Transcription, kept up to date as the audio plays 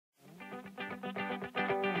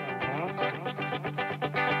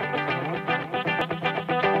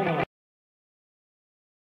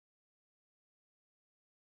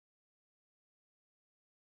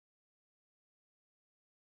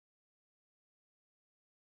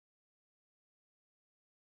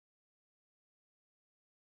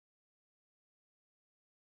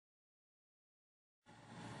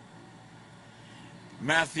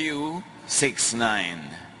Matthew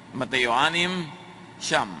 6:9. Mateo 6:9.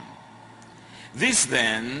 This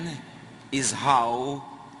then is how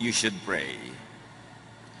you should pray.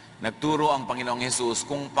 Nagturo ang Panginoong Hesus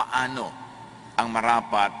kung paano ang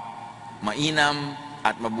marapat, mainam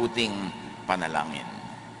at mabuting panalangin.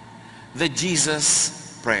 The Jesus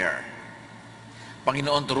Prayer.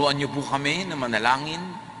 Panginoon, turuan niyo po kami na manalangin.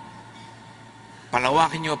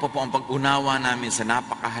 Palawakin niyo po ang pag-unawa namin sa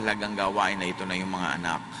napakahalagang gawain na ito na yung mga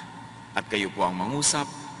anak. At kayo po ang mangusap,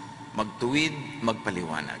 magtuwid,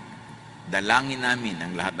 magpaliwanag. Dalangin namin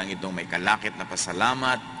ang lahat ng itong may kalakit na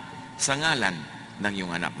pasalamat sa ngalan ng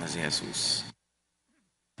iyong anak na si Jesus.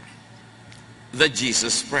 The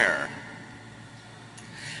Jesus Prayer.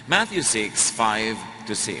 Matthew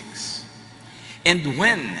 6:5-6. And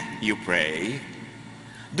when you pray,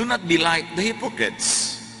 do not be like the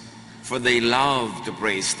hypocrites, for they love to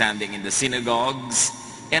pray standing in the synagogues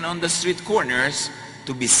and on the street corners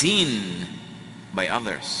to be seen by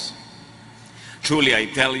others. Truly I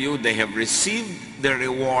tell you, they have received their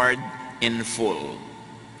reward in full.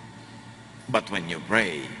 But when you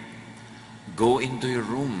pray, go into your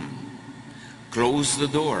room, close the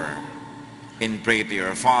door, and pray to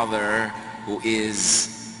your Father who is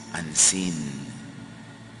unseen.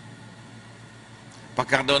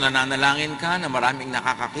 Pagka daw nananalangin ka na maraming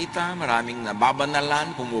nakakakita, maraming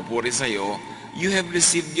nababanalan, pumupuri sa iyo, you have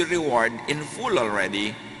received your reward in full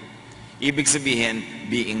already. Ibig sabihin,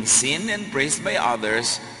 being seen and praised by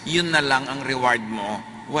others, yun na lang ang reward mo,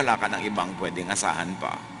 wala ka ng ibang pwedeng asahan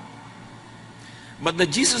pa. But the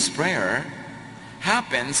Jesus Prayer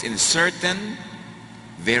happens in certain,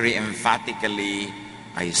 very emphatically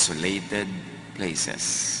isolated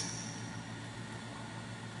places.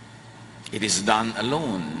 It is done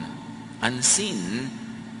alone, unseen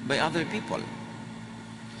by other people.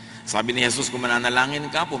 Sabi ni Jesus, kung mananalangin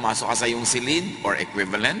ka, pumasok ka sa iyong silid or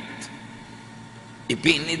equivalent,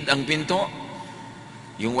 ipinid ang pinto,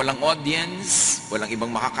 yung walang audience, walang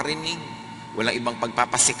ibang makakarinig, walang ibang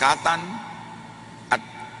pagpapasikatan, at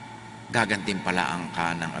gagantimpalaan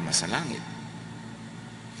ka ng Ama sa Langit.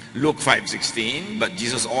 Luke 5:16, but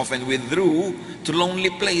Jesus often withdrew to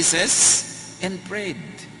lonely places and prayed.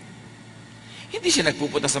 Hindi siya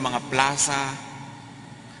nagpupunta sa mga plaza,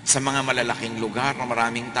 sa mga malalaking lugar na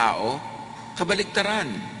maraming tao. Kabaliktaran.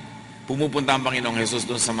 Pumupunta ang Panginoong Hesus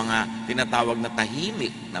doon sa mga tinatawag na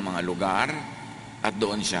tahimik na mga lugar at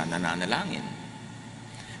doon siya nananalangin.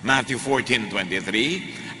 Matthew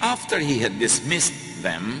 14:23, after he had dismissed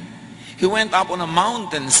them, he went up on a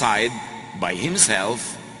mountainside by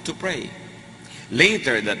himself to pray.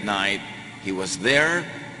 Later that night, he was there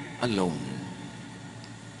alone.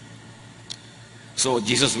 So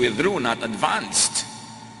Jesus withdrew, not advanced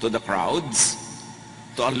to the crowds,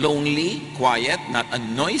 to a lonely, quiet, not a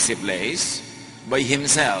noisy place, by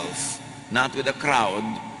himself, not with a crowd,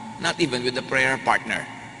 not even with a prayer partner.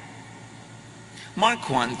 Mark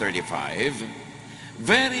 1:35,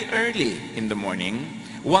 very early in the morning,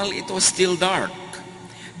 while it was still dark,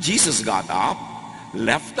 Jesus got up,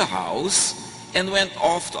 left the house, and went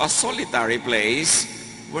off to a solitary place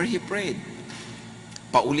where he prayed.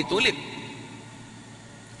 Paulit-ulit.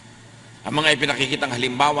 Ang mga ipinakikitang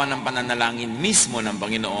halimbawa ng pananalangin mismo ng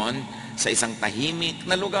Panginoon sa isang tahimik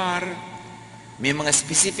na lugar, may mga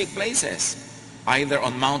specific places, either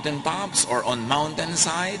on mountaintops or on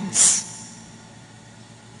mountainsides.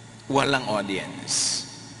 Walang audience.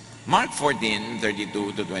 Mark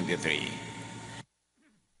 14:32-23.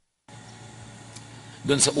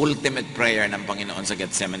 Doon sa ultimate prayer ng Panginoon sa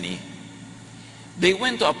Gethsemane, they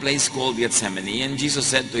went to a place called Gethsemane, and Jesus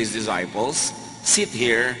said to his disciples, sit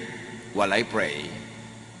here while I pray.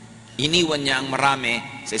 Iniwan niya ang marami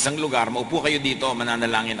sa isang lugar, maupo kayo dito,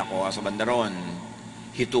 mananalangin ako sa bandaron.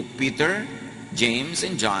 He took Peter, James,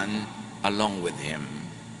 and John along with him.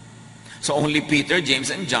 So only Peter,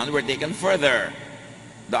 James, and John were taken further.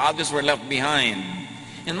 The others were left behind.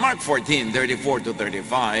 In Mark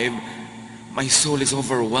 14:34-35, my soul is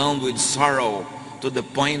overwhelmed with sorrow to the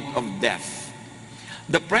point of death.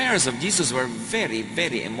 The prayers of Jesus were very,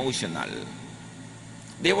 very emotional.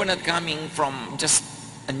 They were not coming from just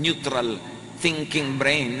a neutral thinking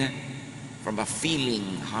brain, from a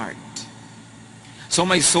feeling heart. So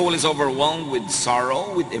my soul is overwhelmed with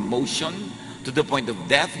sorrow, with emotion, to the point of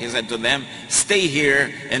death. He said to them, stay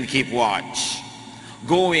here and keep watch.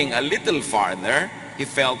 Going a little farther, he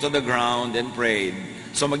fell to the ground and prayed.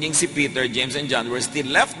 So maging si Peter, James, and John were still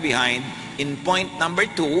left behind in point number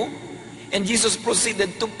 2, and Jesus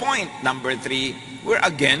proceeded to point number 3, where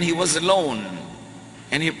again he was alone.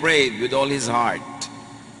 And he prayed with all his heart.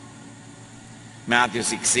 Matthew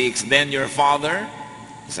 6:6, then your Father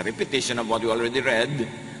It's a repetition of what we already read.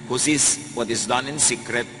 Who sees what is done in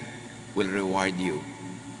secret will reward you.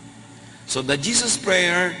 So the Jesus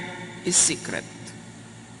prayer is secret,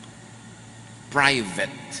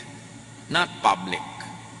 private, not public.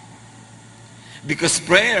 Because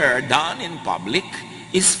prayer done in public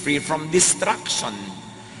is free from distraction,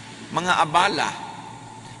 mga abala,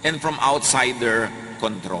 and from outsider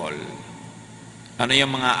control. Ano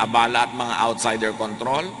yung mga abala at mga outsider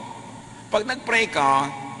control? Pag nag-pray ka,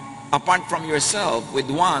 apart from yourself, with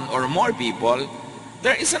one or more people,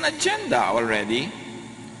 there is an agenda already.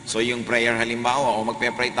 So yung prayer halimbawa, o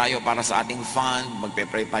magpe-pray tayo para sa ating fund,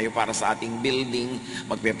 magpe-pray tayo para sa ating building,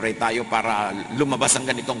 magpe-pray tayo para lumabas ang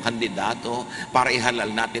ganitong kandidato, para ihalal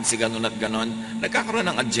natin si ganon at ganon. Nagkakaroon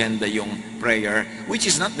ng agenda yung prayer, which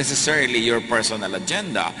is not necessarily your personal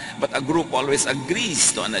agenda, but a group always agrees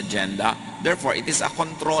to an agenda. Therefore, it is a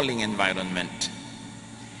controlling environment.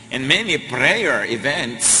 And many prayer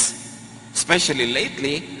events, especially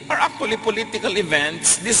lately, are actually political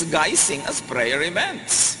events disguising as prayer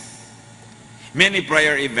events. Many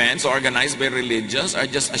prayer events organized by religions are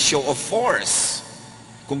just a show of force.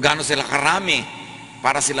 Kung gaano sila karami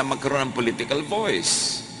para sila magkaroon ng political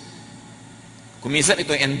voice. Kung minsan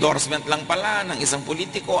ito endorsement lang pala ng isang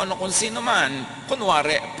politiko, ano kung sino man,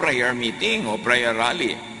 kunwari prayer meeting o prayer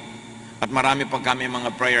rally. At marami pag kami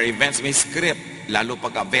mga prayer events, may script, lalo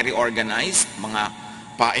pagka very organized, mga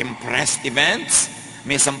pa-impressed events.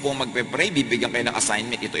 May 10 magpe-pray, bibigyan kayo ng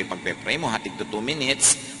assignment, ito ipagpe-pray mo, hatig to 2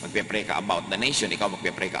 minutes, magpe-pray ka about the nation, ikaw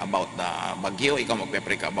magpe-pray ka about the bagyo, ikaw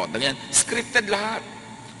magpe-pray ka about the yan. Scripted lahat,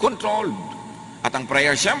 controlled. At ang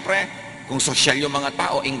prayer, syempre, kung social yung mga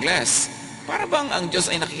tao, Ingles, para bang ang Diyos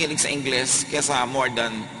ay nakikinig sa Ingles kesa more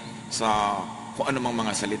than sa kung anumang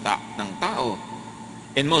mga salita ng tao.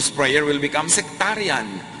 And most prayer will become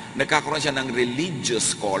sectarian. Nagkakaroon siya ng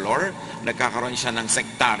religious color, nagkakaroon siya ng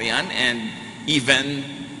sectarian, and even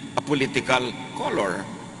a political color.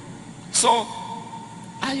 So,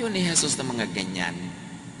 ayaw ni Jesus ng mga ganyan.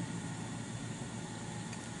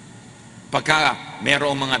 Pagka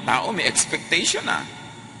merong mga tao, may expectation na.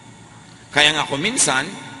 Kaya nga kung minsan,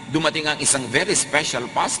 dumating ang isang very special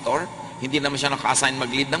pastor, hindi naman siya naka-assign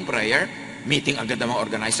mag-lead ng prayer, meeting agad ang mga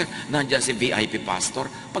organizer, nandiyan si VIP pastor,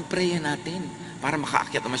 pag-prayer natin, para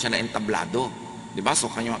makaakyat naman siya na entablado. Diba? So,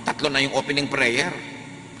 3 na yung opening prayer.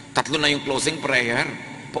 3 na yung closing prayer.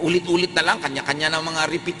 Paulit-ulit na lang, kanya-kanya ng mga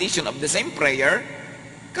repetition of the same prayer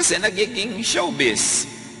kasi nagiging showbiz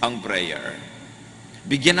ang prayer.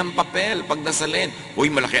 Bigyan ng papel, pagdasalin. Uy,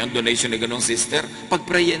 malaki ang donation ni ganong sister.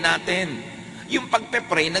 Pag-prayin natin. Yung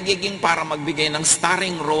pagpe-pray, nagiging para magbigay ng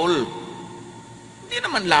starring role. Hindi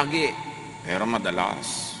naman lagi, pero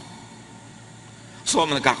madalas. So,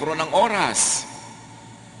 nagkakaroon ng oras.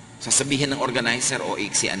 Sasabihin ng organizer, o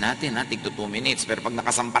iksian natin, tig to 2 minutes. Pero pag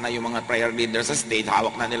nakasampa na yung mga prayer leaders sa stage,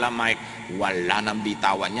 hawak na nila mic, wala nang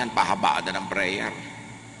bitawan yan, pahabaan na ng prayer.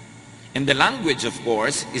 And the language, of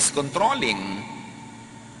course, is controlling.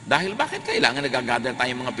 Dahil bakit kailangan nagagather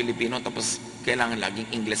tayong mga Pilipino tapos kailangan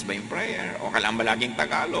laging English ba yung prayer? O kailangan ba laging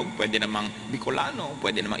Tagalog? Pwede namang Bicolano,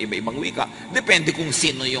 pwede namang iba-ibang wika. Depende kung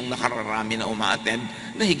sino yung nakararami na umaattend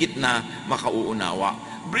na higit na makauunawa.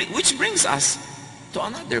 Which brings us to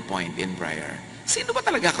another point in prayer. Sino ba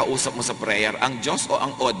talaga kausap mo sa prayer? Ang Diyos o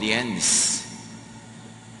ang audience?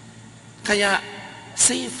 Kaya,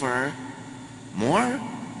 safer, more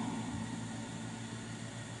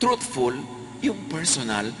truthful, yung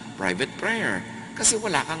personal, private prayer. Kasi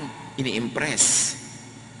wala kang ini-impress.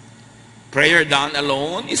 Prayer done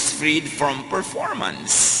alone is freed from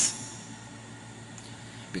performance.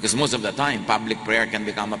 Because most of the time, public prayer can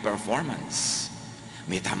become a performance.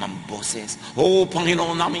 May tamang boses. Oh,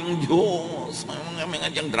 Panginoon naming Diyos.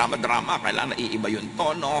 Mga diyang drama-drama. Kailangan naiiba yung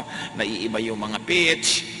tono, naiiba yung mga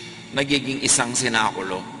pitch, nagiging isang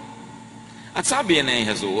sinakulo. At sabi ni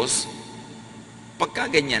Jesus, pagka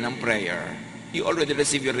ganyan ang prayer, you already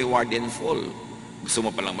receive your reward in full. Gusto mo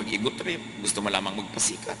palang mag-ego trip, gusto mo lamang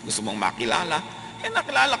magpasikat, gusto mong makilala,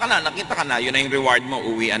 nakilala ka na, nakita ka na, yun na yung reward mo,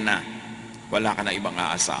 uwian na. Wala ka na ibang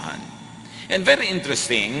aasahan. And very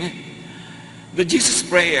interesting, the Jesus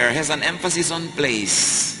prayer has an emphasis on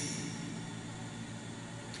place.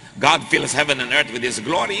 God fills heaven and earth with His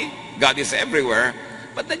glory. God is everywhere.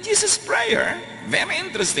 But the Jesus prayer, very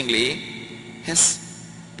interestingly, has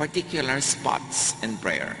particular spots in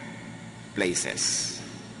prayer. Places.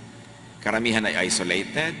 Karamihan ay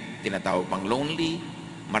isolated, tinatawag pang lonely.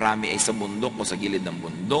 Marami ay sa bundok o sa gilid ng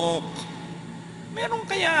bundok. Meron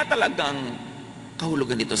kaya talagang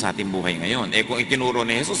kahulugan dito sa ating buhay ngayon. Kung itinuro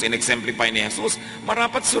ni Jesus, in-exemplify ni Jesus,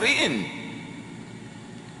 marapat suriin.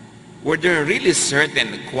 Were there really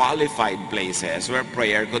certain qualified places where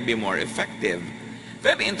prayer could be more effective?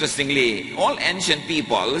 Very interestingly, all ancient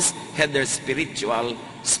peoples had their spiritual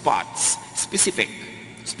spots, specific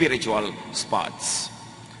spiritual spots.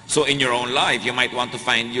 So in your own life, you might want to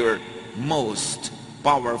find your most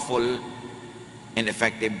powerful and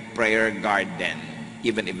effective prayer garden,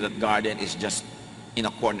 even if that garden is just in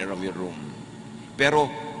a corner of your room. Pero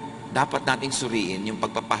dapat nating suriin yung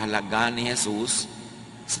pagpapahalaga ni Jesus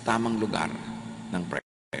sa tamang lugar ng prayer.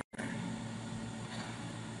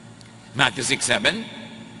 Matthew 6:7,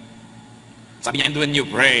 sabi niya, and when you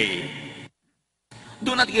pray,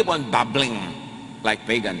 do not keep on babbling like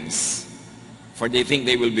pagans, for they think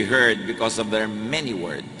they will be heard because of their many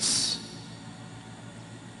words.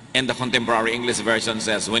 And the contemporary English version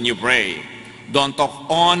says, when you pray, don't talk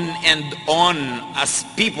on and on as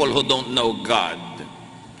people who don't know God.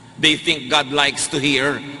 They think God likes to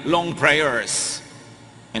hear long prayers.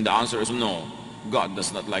 And the answer is no. God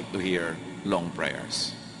does not like to hear long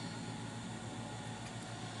prayers.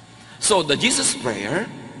 So the Jesus prayer,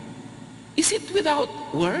 is it without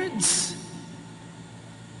words?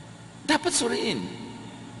 Dapat suriin.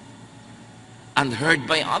 Unheard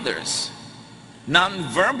by others.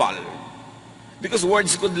 Non-verbal. Because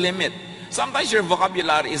words could limit. Sometimes your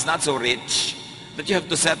vocabulary is not so rich that you have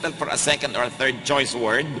to settle for a second or third choice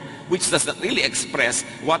word which does not really express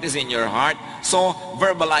what is in your heart. So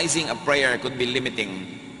verbalizing a prayer could be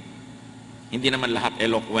limiting. Hindi naman lahat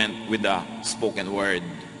eloquent with the spoken word.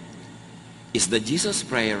 Is the Jesus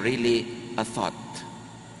prayer really a thought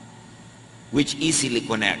which easily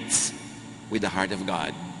connects with the heart of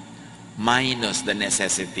God, minus the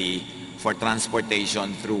necessity for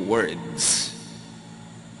transportation through words?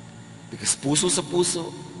 Because puso sa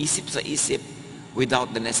puso, isip sa isip,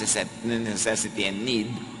 without the necessity and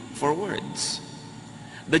need for words.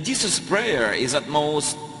 The Jesus prayer is at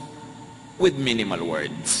most with minimal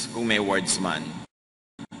words, kung may words man.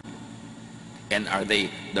 And are they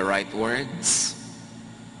the right words?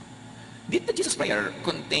 Did the Jesus prayer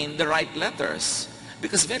contain the right letters?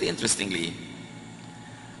 Because very interestingly,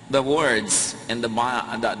 the words and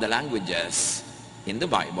the languages in the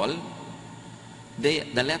Bible,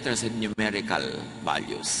 the letters had numerical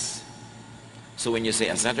values. So when you say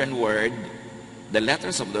a certain word, the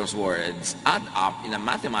letters of those words add up in a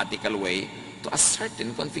mathematical way to a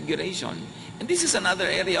certain configuration. And this is another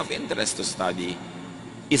area of interest to study.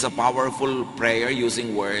 Is a powerful prayer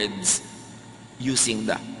using words, using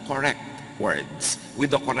the correct words,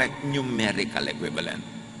 with the correct numerical equivalent?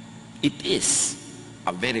 It is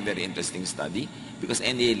a very, very interesting study, because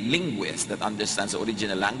any linguist that understands the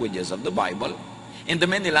original languages of the Bible and the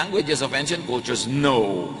many languages of ancient cultures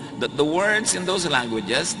know that the words in those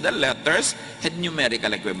languages, the letters, had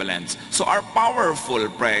numerical equivalents. So our powerful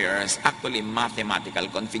prayers actually mathematical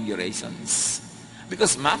configurations,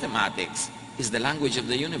 because mathematics is the language of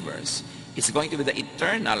the universe. It's going to be the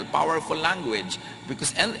eternal, powerful language,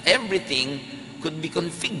 because everything could be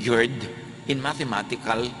configured in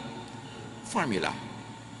mathematical formula.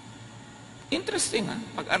 Interesting, ha?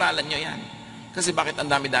 Pag-aralan nyo yan. Kasi bakit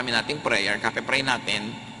ang dami-dami nating prayer, kape-pray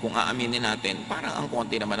natin, kung aaminin natin, parang ang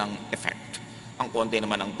konti naman ang effect, ang konti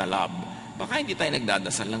naman ang talab. Baka hindi tayo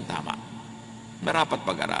nagdadasal lang tama. Marapat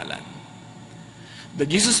pag-aralan. The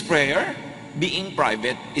Jesus prayer, being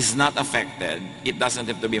private, is not affected. It doesn't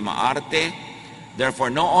have to be maarte.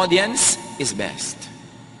 Therefore, no audience is best.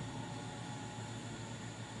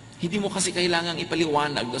 Hindi mo kasi kailangang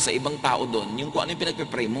ipaliwanag doon sa ibang tao doon yung kung ano yung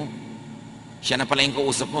pinagpipray mo. Siya na pala yung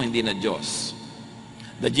kausap mo, hindi na Diyos.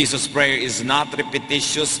 The Jesus prayer is not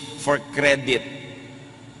repetitious for credit.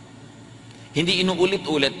 Hindi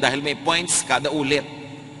inuulit-ulit dahil may points kada ulit.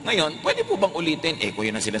 Ngayon, pwede po bang ulitin? Kung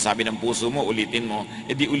yun ang sinasabi ng puso mo, ulitin mo,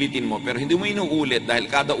 di ulitin mo. Pero hindi mo inuulit dahil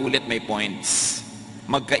kada ulit may points.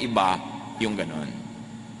 Magkaiba yung ganon.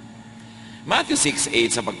 Matthew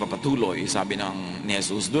 6:8 sa pagpapatuloy, sabi ng ni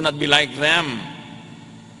Jesus, do not be like them,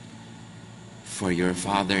 for your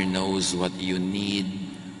Father knows what you need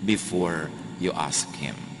before you ask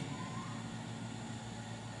Him.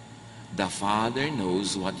 The Father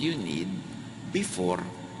knows what you need before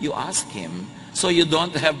you ask Him. So you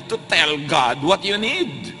don't have to tell God what you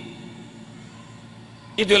need.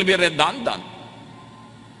 It will be redundant.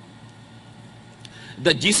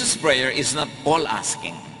 The Jesus prayer is not all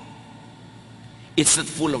asking. It's not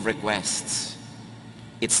full of requests.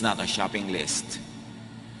 It's not a shopping list.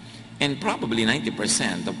 And probably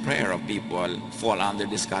 90% of prayer of people fall under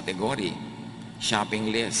this category.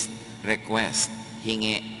 Shopping list, request,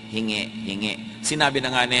 hingi, hingi, hingi. Sinabi na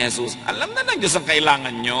nga ni Jesus, alam na ng Diyos ang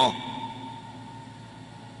kailangan nyo.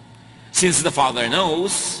 Since the Father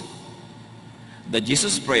knows, The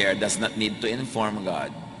Jesus prayer does not need to inform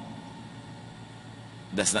God,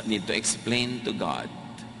 does not need to explain to God,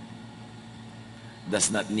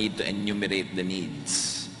 does not need to enumerate the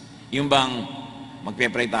needs. Yung bang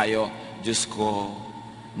magpe-pray tayo, Diyos ko,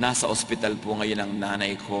 nasa ospital po ngayon ang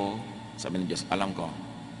nanay ko. Sabi ng Diyos, alam ko.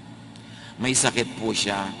 May sakit po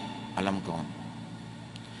siya, alam ko.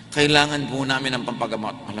 Kailangan po namin ng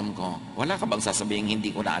pampagamot, alam ko. Wala ka bang sasabihin,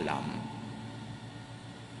 hindi ko na alam?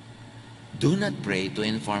 Do not pray to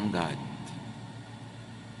inform God.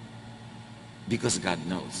 Because God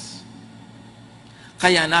knows.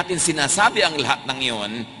 Kaya natin sinasabi ang lahat ng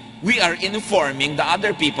yon, we are informing the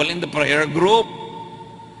other people in the prayer group.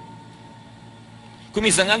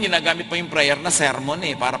 Kumisa nga, ginagamit pa yung prayer na sermon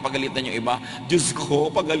para pagalitan yung iba. Diyos ko,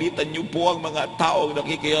 pagalitan niyo po ang mga tao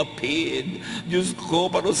nakikiyapid. Diyos ko,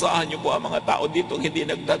 parusahan niyo po ang mga tao dito hindi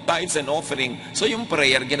nagda-tithes and offering. So yung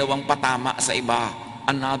prayer, ginawang patama sa iba.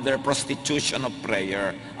 Another prostitution of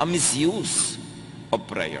prayer. A misuse of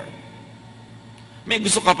prayer. May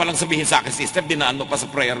gusto ka palang sabihin sa akin, sister, dinaan mo pa sa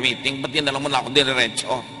prayer meeting, ba't din na lang mo na ako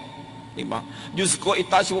diretso? Diba? Diyos ko,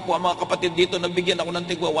 itaas mo po ang mga kapatid dito, nabigyan ako ng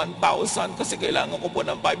tigwa 1,000 kasi kailangan ko po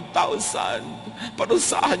ng 5,000.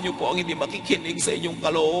 Parusahan niyo po ang hindi makikinig sa inyong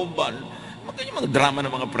kalooban. Magkanya mga drama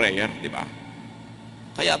ng mga prayer, di ba?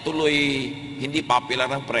 Kaya tuloy, hindi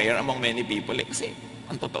popular ang prayer among many people. Kasi,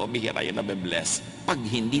 ang totoo, bihira yun na be-bless pag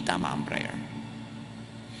hindi tama ang prayer.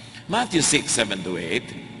 Matthew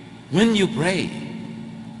 6:7-8, when you pray,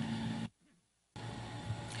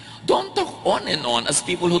 don't talk on and on as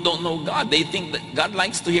people who don't know God. They think that God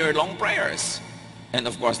likes to hear long prayers. And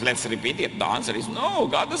of course, let's repeat it. The answer is no,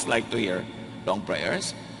 God does like to hear long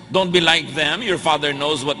prayers. Don't be like them. Your Father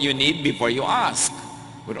knows what you need before you ask.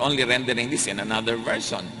 We're only rendering this in another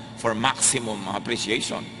version for maximum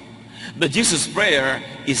appreciation. The Jesus prayer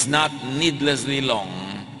is not needlessly long.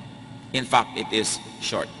 In fact, it is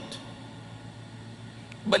short.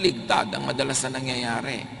 Baligtad ang madalas na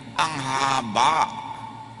nangyayari. Ang haba.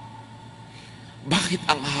 Bakit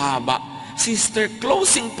ang haba? Sister,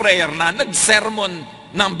 closing prayer na, nag-sermon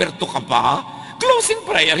number 2 ka pa? Closing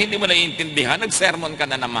prayer, hindi mo naiintindihan, nag-sermon ka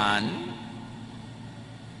na naman.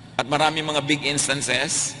 At marami mga big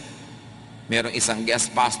instances, merong isang guest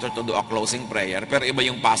pastor to do a closing prayer, pero iba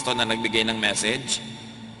yung pastor na nagbigay ng message.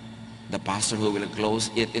 The pastor who will close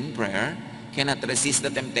it in prayer cannot resist the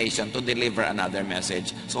temptation to deliver another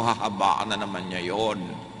message. So hahabaan na naman niya yun.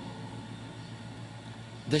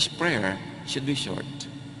 The prayer should be short.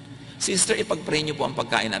 Sister, ipag-pray niyo po ang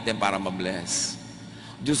pagkain natin para ma-bless.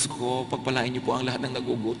 Diyos ko, pagpalain niyo po ang lahat ng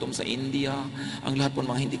nagugutom sa India, ang lahat po ng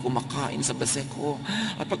mga hindi kumakain sa Baseco,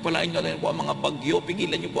 at pagpalain niyo rin po ang mga bagyo,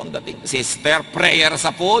 pigilan niyo po ang dating. Sister, prayer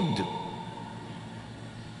sa food.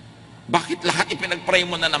 Bakit lahat ipinag-pray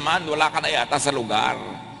mo na naman? Wala ka na yata sa lugar.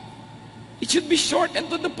 It should be short and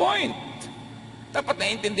to the point. Dapat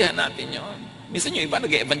naiintindihan natin yon. Minsan yung iba,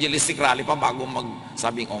 nag-evangelistic rally pa bago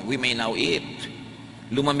magsabing, oh, we may now eat.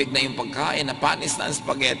 Lumamig na yung pagkain, napanis na ang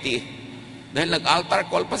spaghetti. Dahil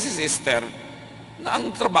nag-altar call pa si sister, na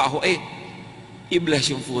ang trabaho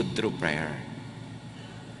i-bless yung food through prayer.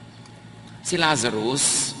 Si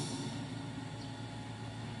Lazarus,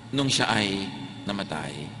 nung siya ay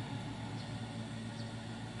namatay,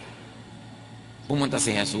 pumunta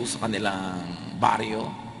si Jesus sa kanilang baryo,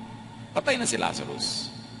 patay na si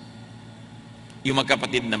Lazarus. Yung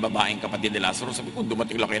magkapatid na babaeng kapatid ni Lazarus, sabi ko,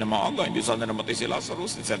 dumating lang kayo na maaga, hindi sana namatay si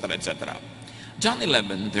Lazarus, etc., etc. John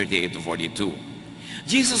 11:38-42.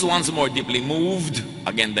 Jesus, once more deeply moved,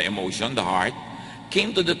 again the emotion, the heart, came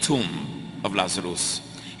to the tomb of Lazarus.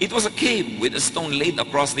 It was a cave with a stone laid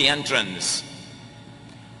across the entrance.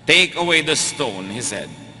 Take away the stone, he said.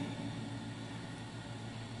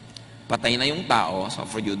 Patay na yung tao, so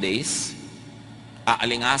for a few days,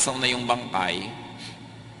 aalingasaw na yung bangkay.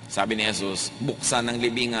 Sabi ni Jesus, buksan ng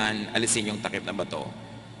libingan, alisin yung takip na bato.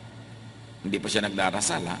 Hindi pa siya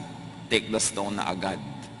nagdarasal, take the stone na agad.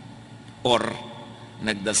 Or,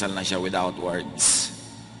 nagdasal na siya without words.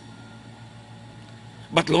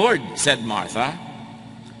 But Lord, said Martha,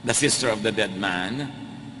 the sister of the dead man,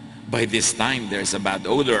 by this time there's a bad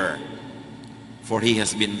odor, for he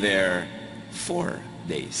has been there 4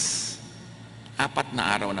 days. 4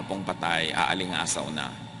 na araw na pong patay, aalingasaw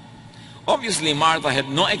na. Obviously, Martha had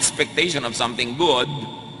no expectation of something good.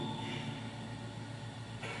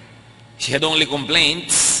 She had only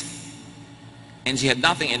complaints, and she had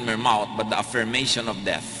nothing in her mouth but the affirmation of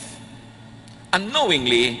death.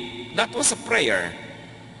 Unknowingly, that was a prayer.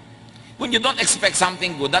 When you don't expect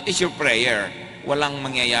something good, that is your prayer. Walang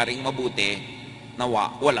mangyayaring mabuti,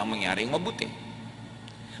 nawa, walang mangyayaring mabuti.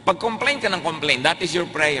 Pag complain ka ng complain, that is your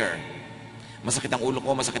prayer. Masakit ang ulo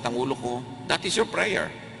ko, masakit ang ulo ko. That is your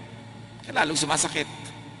prayer. Kaya lalong sumasakit.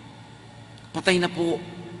 Patay na po.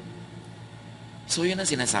 So yun ang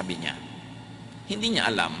sinasabi niya. Hindi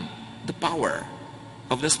niya alam the power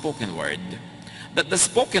of the spoken word. That the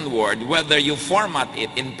spoken word, whether you format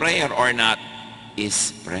it in prayer or not,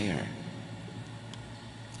 is prayer.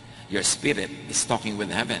 Your spirit is talking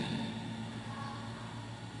with heaven.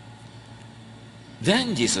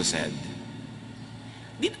 Then Jesus said,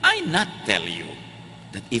 did I not tell you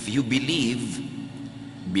that if you believe,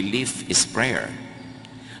 belief is prayer?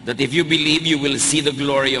 That if you believe, you will see the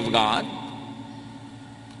glory of God?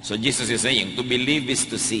 So Jesus is saying, to believe is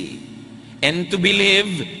to see. And to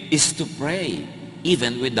believe is to pray,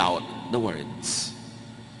 even without the words.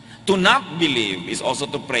 To not believe is also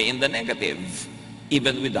to pray in the negative,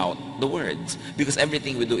 even without the words. Because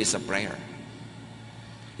everything we do is a prayer.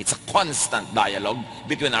 It's a constant dialogue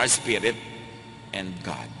between our spirit and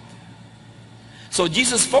God. So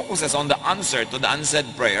Jesus focuses on the answer to the unsaid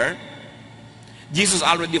prayer. Jesus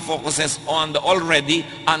already focuses on the already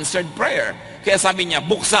answered prayer. Kaya sabi niya,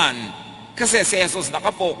 buksan. Kasi si Jesus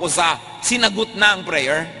nakafocus sa sinagot na ang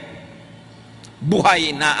prayer.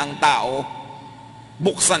 Buhay na ang tao.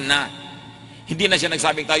 Buksan na. Hindi na siya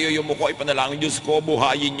nagsabing tayo yumuko, ipanalangin, Diyos ko,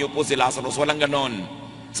 buhayin niyo po si Lazarus. Walang ganon.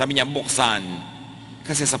 Sabi niya, buksan.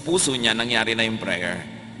 Kasi sa puso niya, nangyari na yung prayer.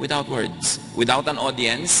 Without words. Without an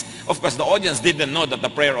audience. Of course, the audience didn't know that the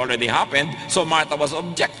prayer already happened. So Martha was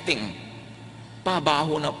objecting.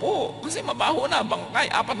 Pabaho na po. Kasi mabaho na. Bangkay.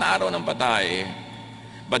 4 na araw ng patay.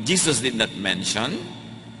 But Jesus did not mention,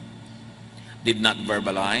 did not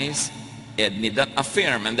verbalize, and did not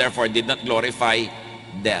affirm, and therefore did not glorify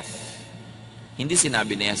death. Hindi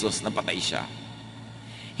sinabi ni Jesus na patay siya.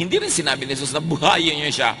 Hindi rin sinabi ni Jesus na buhayin niyo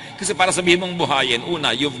siya. Kasi para sabihin mong buhayin,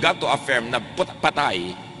 una, you've got to affirm na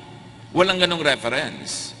patay. Walang ganong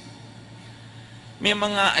reference. May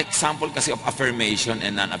mga example kasi of affirmation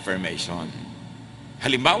and non-affirmation.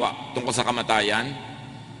 Halimbawa, tungkol sa kamatayan,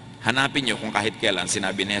 hanapin niyo kung kahit kailan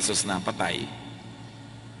sinabi ni Jesus na patay.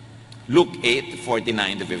 Luke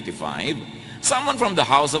 8:49-55, someone from the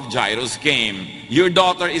house of Jairus came. Your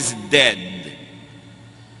daughter is dead.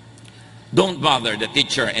 Don't bother the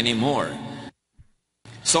teacher anymore.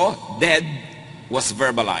 So, dead was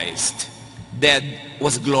verbalized. Dead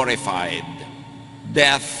was glorified.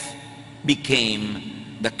 Death became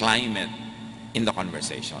the climate in the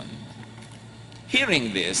conversation.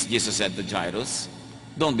 Hearing this, Jesus said to Jairus,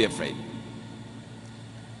 don't be afraid.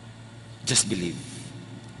 Just believe.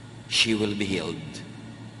 She will be healed.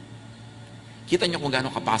 Kita niyo kung gaano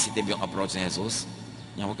ka-positive yung approach ni Jesus?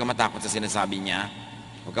 Huwag kang matakot sa sinasabi niya.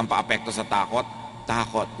 Huwag kang paapekto sa takot.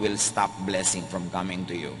 Takot will stop blessing from coming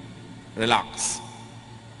to you. Relax.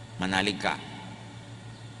 Manalig ka.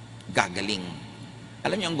 Gagaling.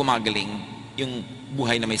 Alam niyo ang gumagaling? Yung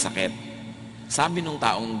buhay na may sakit. Sabi nung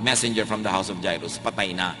taong messenger from the house of Jairus,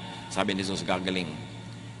 patay na. Sabi ni Jesus, gagaling.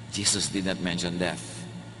 Jesus did not mention death.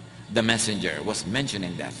 The messenger was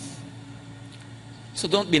mentioning death. So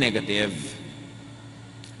don't be negative.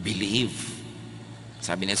 Believe.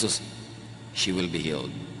 Sabi ni Jesus, she will be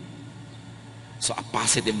healed. So a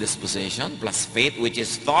positive disposition plus faith, which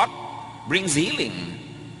is thought, brings healing.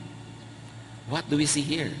 What do we see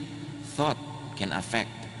here? Thought can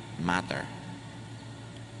affect matter.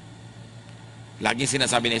 Laging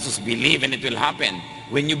sinasabi ni Jesus, believe and it will happen.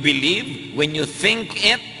 When you believe, when you think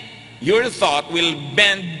it, your thought will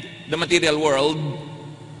bend the material world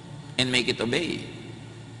and make it obey.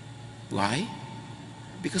 Why?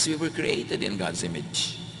 Because we were created in God's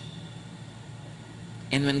image.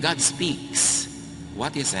 And when God speaks,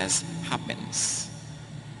 what He says happens.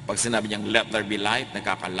 Pag sinabi niyang, let there be light,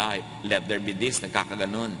 nagkaka-light. Let there be this,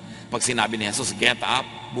 nagkakaganon. Pag sinabi ni Jesus, get up,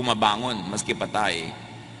 bumabangon, maski patay.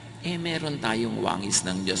 Meron tayong wangis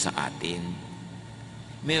ng Diyos sa atin.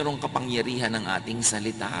 Merong kapangyarihan ng ating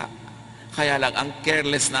salita. Kaya lang, ang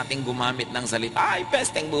careless nating gumamit ng salita, ay,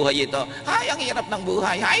 pesteng buhay ito. Ay, ang hirap ng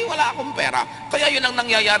buhay. Ay, wala akong pera. Kaya yun ang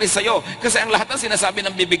nangyayari sa'yo. Kasi ang lahat ng sinasabi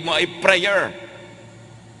ng bibig mo ay prayer.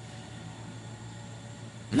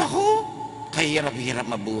 Naku, kahirap-hirap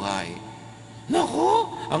mabuhay. Naku,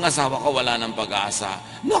 ang asawa ko wala ng pag-asa.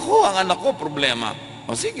 Naku, ang anak ko problema.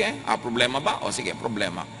 O sige, problema ba? O sige,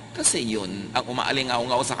 problema. Kasi yun, ang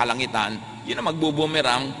umaalingaw-ngaw sa kalangitan, yun ang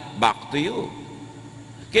magbubumerang back to you.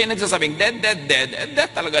 Kaya nagsasabing, dead, dead, dead, and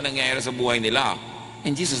death talaga nangyayari sa buhay nila.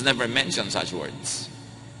 And Jesus never mentioned such words.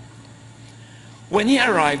 When He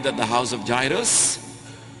arrived at the house of Jairus,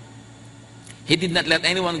 He did not let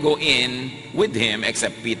anyone go in with Him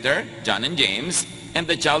except Peter, John, and James, and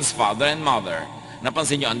the child's father and mother.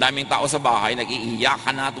 Napansin niyo, ang daming tao sa bahay,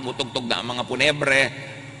 nag-iiyakan na, tumutugtog na ang mga punebre.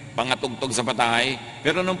 pangatugtog sa patay.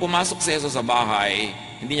 Pero nung pumasok si Jesus sa bahay,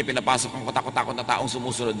 hindi niya pinapasok ang katakot-takot na taong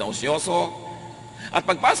sumusunod na usyoso. At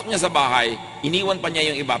pagpasok niya sa bahay, iniwan pa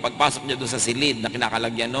niya yung iba. Pagpasok niya doon sa silid na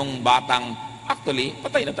kinakalagyan ng batang, actually,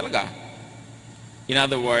 patay na talaga. In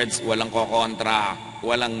other words, walang kokontra,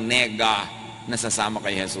 walang nega na sasama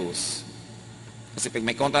kay Jesus. Kasi pag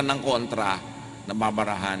may kontra ng kontra,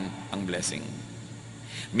 nababarahan ang blessing.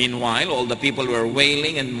 Meanwhile, all the people were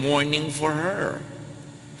wailing and mourning for her.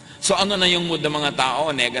 So ano na yung mood ng mga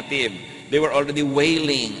tao? Negative. They were already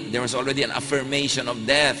wailing. There was already an affirmation of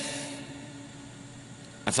death.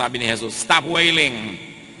 At sabi ni Jesus, stop wailing.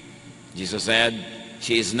 Jesus said,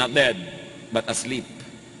 she is not dead, but asleep.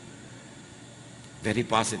 Very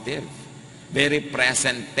positive. Very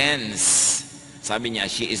present tense. Sabi niya,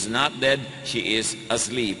 she is not dead, she is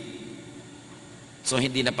asleep. So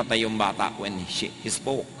hindi napatay yung bata when he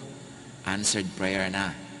spoke. Answered prayer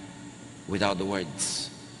na. Without the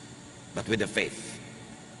words, but with the faith.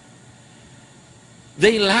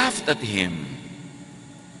 They laughed at him,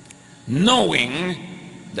 knowing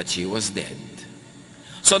that she was dead.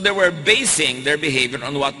 So they were basing their behavior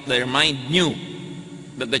on what their mind knew,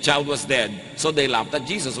 that the child was dead. So they laughed at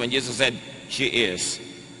Jesus when Jesus said, she is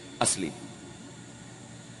asleep.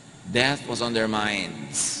 Death was on their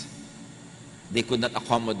minds. They could not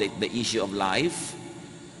accommodate the issue of life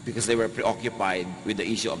because they were preoccupied with the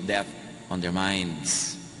issue of death on their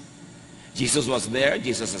minds. Jesus was there.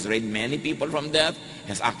 Jesus has raised many people from death.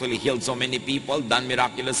 Has actually healed so many people, done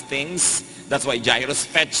miraculous things. That's why Jairus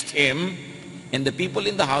fetched him. And the people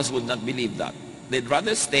in the house would not believe that. They'd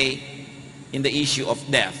rather stay in the issue of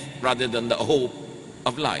death rather than the hope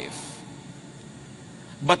of life.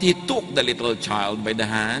 But he took the little child by the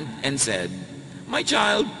hand and said, my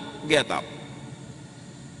child, get up.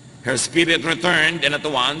 Her spirit returned, and at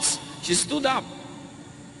once, she stood up.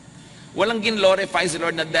 Walang glorify si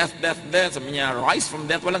Lord na death, death, death. Sabi niya, rise from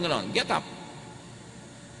death. Walang ganon. Get up.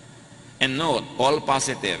 And note, all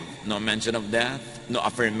positive. No mention of death. No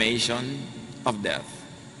affirmation of death.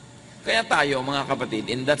 Kaya tayo, mga kapatid,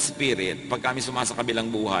 in that spirit, pag kami sumasa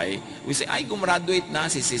kabilang buhay, we say, ay, gumraduate na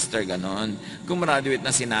si sister ganon. Gumraduate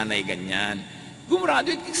na si nanay ganyan.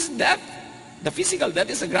 Gumraduate is death. The physical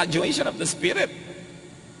death is a graduation of the spirit.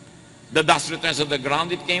 The dust returns to the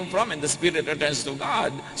ground it came from, and the spirit returns to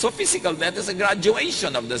God. So physical death is a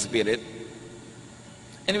graduation of the spirit.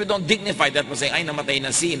 And we don't dignify that by saying, ay, namatay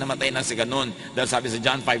na si ganun. Dahil sabi sa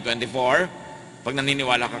John 5:24, pag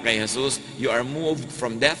naniniwala ka kay Jesus, you are moved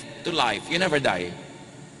from death to life. You never die.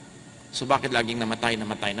 So bakit laging namatay,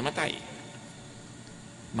 namatay, namatay?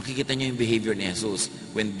 Makikita niyo yung behavior ni Jesus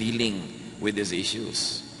when dealing with these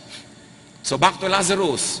issues. So back to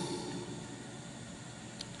Lazarus.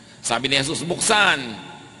 Sabi ni Jesus, buksan.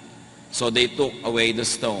 So they took away the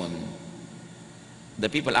stone. The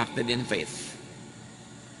people acted in faith.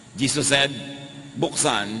 Jesus said,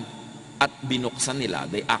 buksan, at binuksan nila.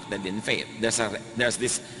 They acted in faith. There's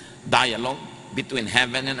this dialogue between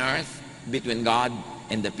heaven and earth, between God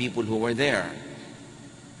and the people who were there.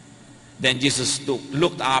 Then Jesus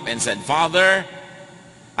looked up and said, Father,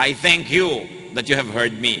 I thank you that you have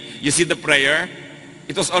heard me. You see the prayer?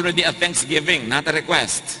 It was already a thanksgiving, not a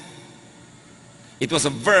request. It was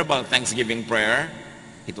a verbal thanksgiving prayer.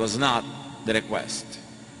 It was not the request.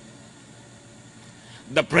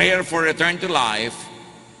 The prayer for return to life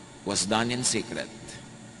was done in secret.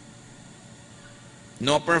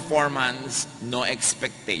 No performance, no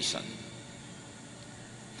expectation.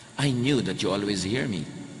 I knew that you always hear me,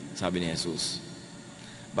 sabi ni Jesus.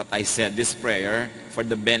 But I said this prayer for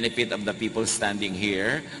the benefit of the people standing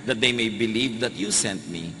here, that they may believe that you sent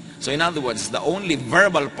me. So in other words, the only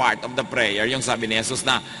verbal part of the prayer, yung sabi ni Jesus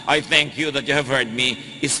na, I thank you that you have heard me,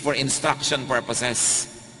 is for instruction purposes.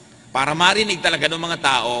 Para marinig talaga ng mga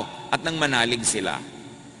tao at nang manalig sila.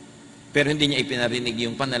 Pero hindi niya ipinarinig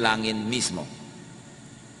yung panalangin mismo.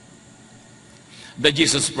 The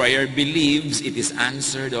Jesus prayer believes it is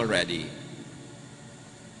answered already.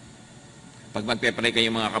 Pag magpe-pray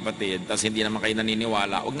kayo mga kapatid, tapos hindi naman kayo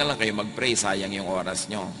naniniwala, huwag na lang kayo mag-pray, sayang yung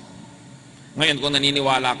oras nyo. Ngayon, kung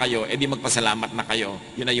naniniwala kayo, edi magpasalamat na kayo.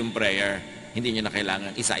 Yun na yung prayer. Hindi nyo na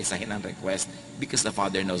kailangan isa-isahin ang request because the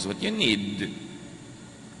Father knows what you need.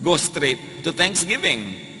 Go straight to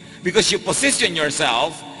thanksgiving because you position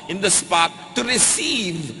yourself in the spot to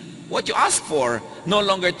receive what you ask for, no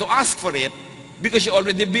longer to ask for it because you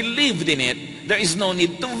already believed in it. There is no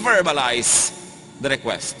need to verbalize the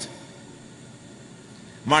request.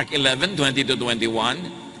 Mark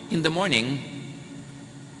 11:20-21, in the morning,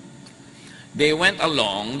 they went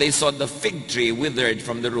along, they saw the fig tree withered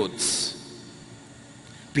from the roots.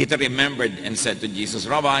 Peter remembered and said to Jesus,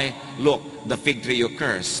 Rabbi, look, the fig tree you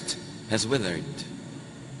cursed has withered.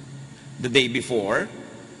 The day before,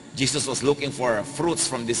 Jesus was looking for fruits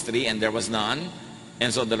from this tree and there was none.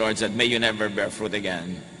 And so the Lord said, may you never bear fruit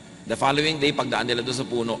again. The following day, pagdaan nila doon sa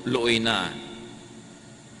puno, luoy na.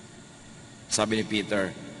 Sabi ni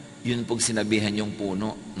Peter, yun pong sinabihan yung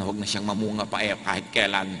puno na huwag na siyang mamunga pa kahit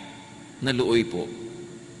kailan. Naluoy po.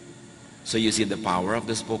 So you see the power of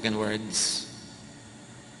the spoken words.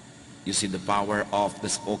 You see the power of the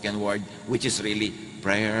spoken word, which is really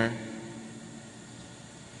prayer.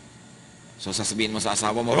 So sasabihin mo sa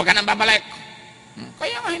asawa mo, huwag ka nang babalik.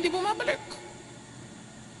 Kaya nga hindi bumabalik.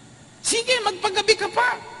 Sige, magpagabi ka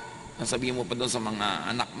pa. Sasabihin mo pa doon sa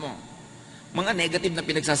mga anak mo. Mga negative na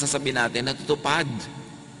pinagsasasabi natin, natutupad.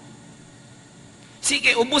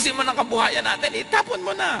 Sige, ubusin mo ng kabuhayan natin, itapon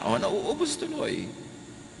mo na. O, nauubos tuloy.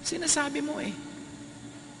 Sinasabi mo eh.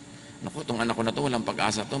 Naku, itong anak ko na to, walang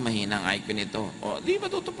pag-asa to, mahina ang IQ nito. O, di ba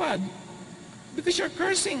tutupad? Because you're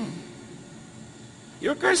cursing.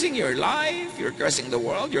 You're cursing your life, you're cursing the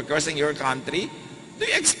world, you're cursing your country. Do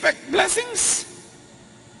you expect blessings?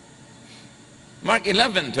 Mark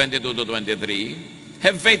 11:22-23,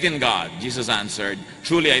 have faith in God. Jesus answered,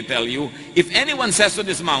 truly I tell you, if anyone says to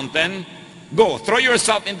this mountain, go, throw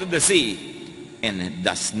yourself into the sea, and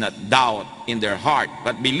does not doubt in their heart,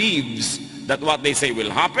 but believes that what they say will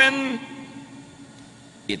happen,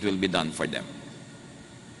 it will be done for them.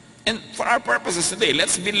 And for our purposes today,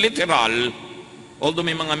 let's be literal, although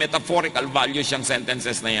may mga metaphorical values yung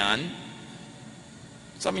sentences na yan.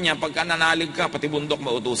 Sabi niya, pagka nanalig ka, pati bundok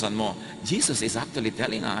mautusan mo. Jesus is actually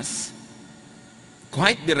telling us,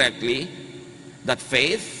 quite directly, that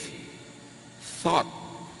faith, thought,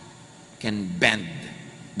 can bend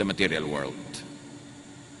the material world.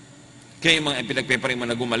 Kaya yung mga pinagpeparing mo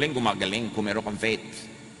na gumaling, gumagaling kung meron kang faith.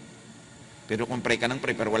 Pero kung pray ka ng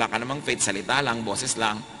pray, pero wala ka namang faith, salita lang, boses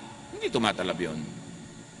lang, hindi tumatalab yun.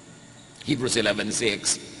 Hebrews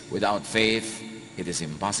 11:6, without faith, it is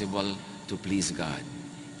impossible to please God.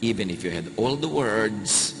 Even if you had all the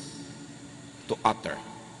words to utter.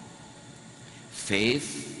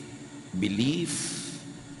 Faith, belief,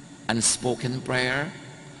 unspoken prayer,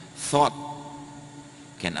 thought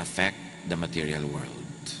can affect the material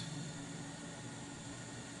world.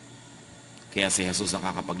 Kaya si Jesus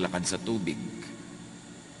nakakapaglakad sa tubig,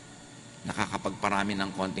 nakakapagparami ng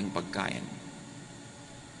konting pagkain,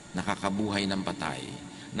 nakakabuhay ng patay,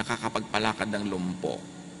 nakakapagpalakad ng lumpo,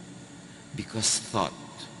 because thought,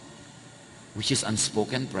 which is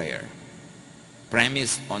unspoken prayer,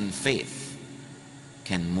 premised on faith,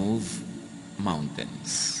 can move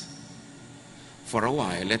mountains. For a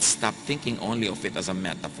while, let's stop thinking only of it as a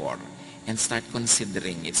metaphor and start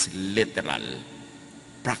considering its literal,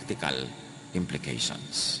 practical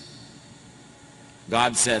implications.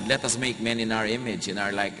 God said, let us make men in our image, in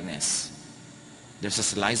our likeness. There's a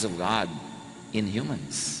slice of God in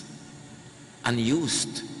humans.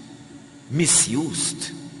 Unused,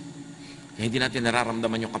 misused. Kaya hindi natin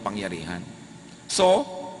nararamdaman yung kapangyarihan. So,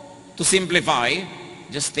 to simplify,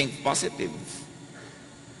 just think positive.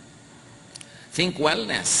 Think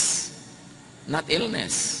wellness, not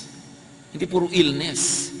illness. Hindi puro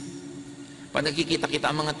illness. Pag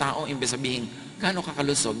nakikita-kita ang mga tao, imbes sabihin, gaano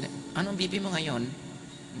kakalusog? Anong BP mo ngayon?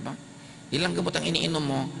 Diba? Ilang gamot ang iniinom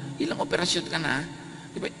mo? Ilang operasyon ka na?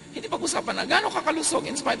 Diba? Hindi pag-usapan na, gaano kakalusog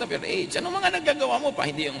in spite of your age? Anong mga nagagawa mo pa?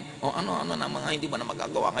 Hindi yung, ano na mga hindi mo na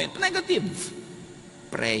magagawa ngayon? Negative.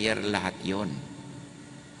 Prayer lahat yon.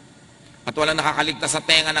 At wala nakakaligtas sa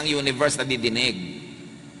tenga ng universe na didinig.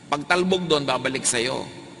 Pag talbog doon, babalik sa'yo.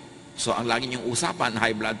 So, ang lagi niyong usapan,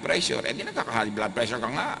 high blood pressure, di nagkaka-high blood pressure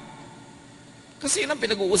ka nga. Kasi yun ang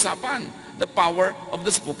pinag-uusapan. The power of the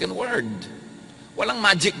spoken word. Walang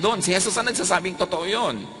magic doon. Si Jesus ang nagsasabing totoo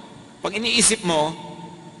yun. Pag iniisip mo,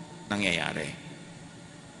 nangyayari.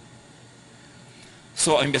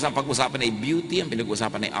 So, ang imbes ang pag-usapan ay beauty, ang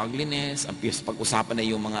pinag-usapan ay ugliness, ang pag-usapan ay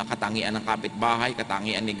yung mga katangian ng kapitbahay,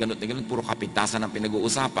 katangian ni ganun, puro kapitasan ang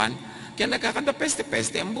pinag-uusapan. Kaya nagkakanda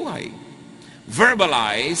peste-peste ang buhay.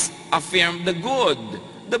 Verbalize, affirm the good,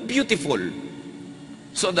 the beautiful,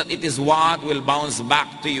 so that it is what will bounce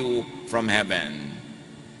back to you from heaven.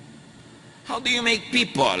 How do you make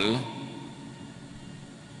people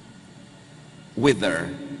wither?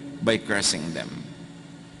 By cursing them.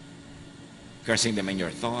 Cursing them in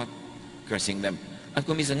your thought, cursing them. At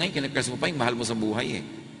kung minsan ngayon, kinakurs mo pa yung mahal mo sa buhay eh.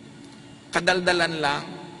 Kadaldalan lang,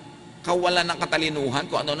 kawalan ng katalinuhan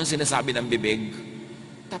kung ano-ano sinasabi ng bibig,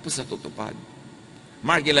 tapos natutupad.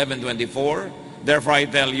 Mark 11:24, therefore I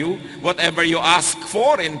tell you, whatever you ask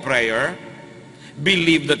for in prayer,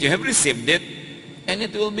 believe that you have received it, and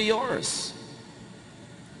it will be yours.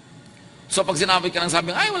 So pag sinabi ka ng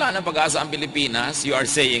sabi, ay wala nang pag-asa ang Pilipinas, you are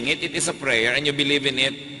saying it is a prayer, and you believe in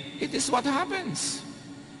it, it is what happens.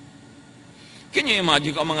 Can you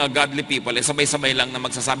imagine kung mga godly people, sabay-sabay lang na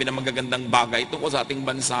magsasabi ng magagandang bagay tungkol sa ating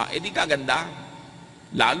bansa, di gaganda.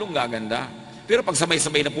 Lalong gaganda. Pero pag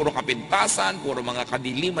sabay-sabay na puro kapintasan, puro mga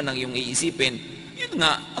kadiliman ang iyong iisipin, yun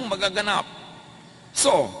nga ang magaganap.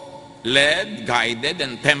 So, led, guided,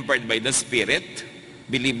 and tempered by the Spirit,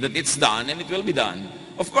 believe that it's done and it will be done.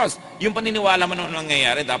 Of course, yung paniniwala mo naman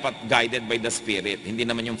nangyayari, dapat guided by the Spirit. Hindi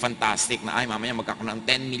naman yung fantastic na, ay mamaya magkakaroon ng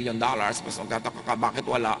 $10 million, tapos magtataka ka, bakit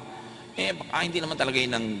wala? Baka hindi naman talaga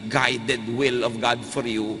yun ang guided will of God for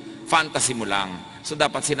you. Fantasy mo lang. So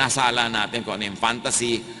dapat sinasala natin kung ano yung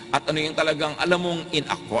fantasy at ano yung talagang alam mong in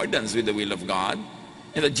accordance with the will of God,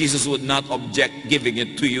 and that Jesus would not object giving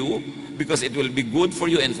it to you because it will be good for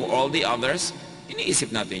you and for all the others.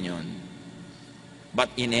 Iniisip natin yun. But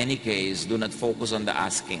in any case, do not focus on the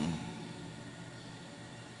asking.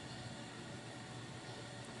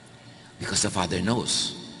 Because the Father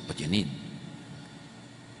knows what you need.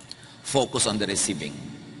 Focus on the receiving.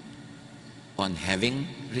 On having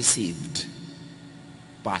received.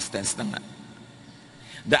 Past tense na nga.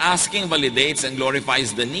 The asking validates and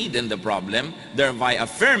glorifies the need and the problem, thereby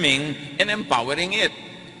affirming and empowering it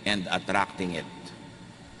and attracting it.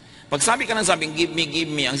 Pag sabi ka ng sabing, give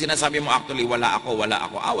me, ang sinasabi mo actually, wala ako.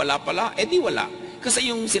 Wala pala, di wala. Kasi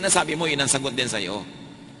yung sinasabi mo, yun ang sagot din sa'yo.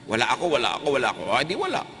 Wala ako. Di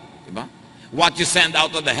wala. Diba? What you send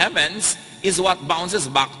out of the heavens is what bounces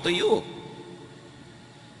back to you.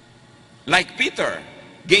 Like Peter,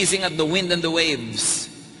 gazing at the wind and the waves.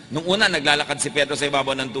 Nung una, naglalakad si Pedro sa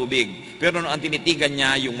ibabaw ng tubig. Pero nung ang tinitigan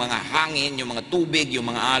niya, yung mga hangin, yung mga tubig, yung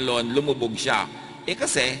mga alon, lumubog siya.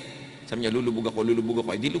 Kasi, sabi niya, lulubog ako,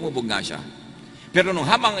 di lumubog nga siya. Pero nung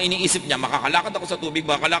habang iniisip niya, makakalakad ako sa tubig,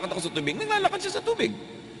 naglalakad siya sa tubig.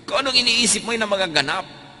 Kung anong iniisip mo yun na magaganap,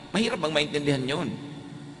 mahirap bang maintindihan yun.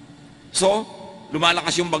 So,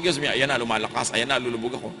 lumalakas yung bagyo, sabi niya, ayan na, lumalakas, ayan na,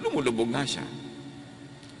 lulubog ako. Lumulubog nga siya.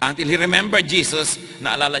 Until he remembered Jesus,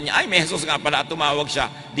 naalala niya, ay, may Jesus nga pala, at tumawag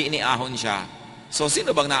siya, di iniahon siya. So,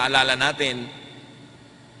 sino bang naalala natin?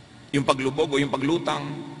 Yung paglubog o yung paglutang,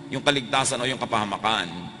 yung kaligtasan o yung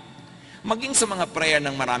kapahamakan. Maging sa mga prayer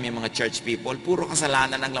ng marami mga church people, puro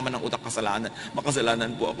kasalanan ang laman ng utak, kasalanan.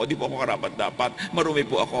 Makasalanan po ako, di po ako karapat-dapat. Marumi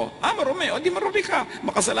po ako. Marumi, di marumi ka.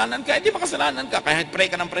 Makasalanan ka, di makasalanan ka. Kahit pray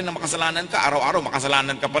ka ng pray na makasalanan ka, araw-araw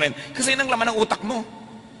makasalanan ka pa rin. Kasi yun ang laman ng utak mo.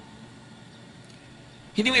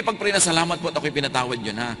 Hindi mo ipag-pray na salamat po at ako'y pinatawad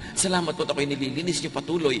nyo na. Salamat po at ako'y nililinis nyo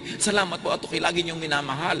patuloy. Salamat po at ako'y lagi nyong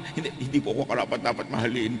minamahal. Hindi po ako karapat-dapat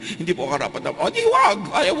mahalin. Hindi po ako karapat-dapat. Di wag,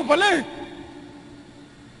 ayaw mo pala eh.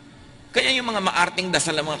 Kaya yung mga maarting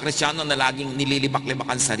dasal ng mga Kristiyano na laging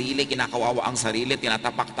nililibak-libak ang sarili, kinakawawa ang sarili,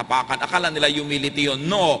 tinatapak-tapakan, akala nila humility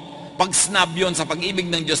yun. No! Pag snub yun sa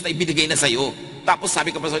pag-ibig ng Diyos na ibinigay na sa'yo. Tapos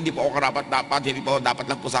sabi ka pa sa hindi po ako karapat-dapat, hindi po dapat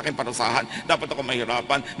lang po sa akin parusahan, dapat ako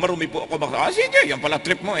mahirapan, marumi po ako. Sige, yan pala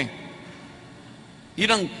trip mo eh.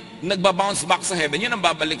 Yun ang nagbabounce back sa heaven, yun ang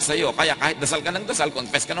babalik sa'yo. Kaya kahit dasal ka ng dasal,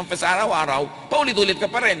 confess ka ng confess araw-araw, paulit-ulit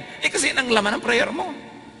ka pa rin. Kasi yun ang laman ng prayer mo.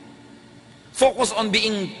 Focus on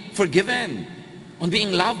being forgiven, on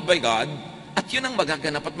being loved by God, at yun ang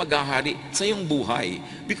magaganap at maghahari sa iyong buhay.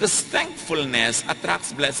 Because thankfulness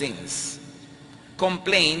attracts blessings.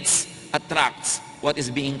 Complaints attracts what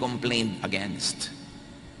is being complained against.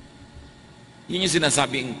 Yun yung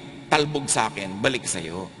sinasabing, talbog sa akin, balik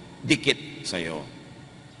sa'yo, dikit sa'yo.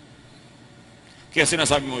 Kaya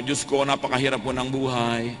sinasabi mo, Diyos ko, napakahirap po ng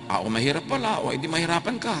buhay. Mahirap pala. Hindi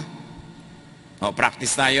mahirapan ka.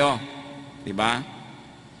 Practice tayo. Diba?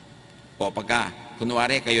 Pagka,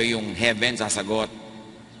 kunwari kayo yung heaven sasagot.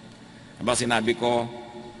 Diba sinabi ko,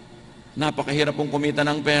 napakahirap pong kumita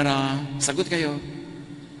ng pera. Sagot kayo.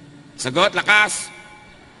 Sagot, lakas.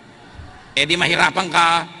 Di mahirapan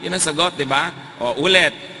ka. Yun ang sagot, diba?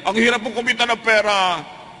 Ulit. Ang hirap pong kumita ng pera.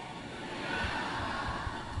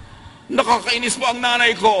 Nakakainis po ang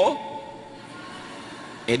nanay ko.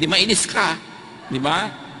 Di mainis ka. Diba?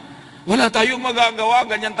 Wala tayong magagawa,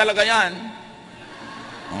 ganyan talaga yan.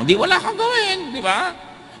 Di wala kang gawin, di ba?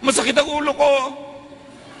 Masakit ang ulo ko.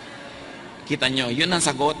 Kita nyo, yun ang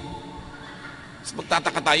sagot. So,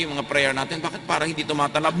 magtataka tayo yung mga prayer natin, bakit parang hindi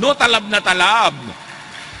tumatalab? No, talab na talab.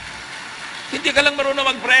 Hindi ka lang marunong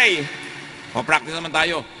mag-pray. Practice naman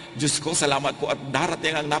tayo. Diyos ko, salamat po at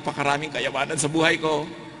darating ang napakaraming kayamanan sa buhay ko.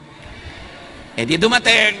 Di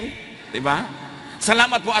dumating, di ba?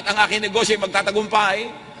 Salamat po at ang aking negosyo ay magtatagumpay.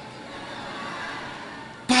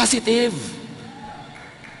 Positive.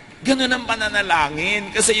 Ganun ang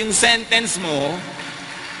pananalangin. Kasi yung sentence mo,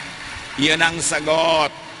 yun ang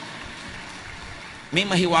sagot. May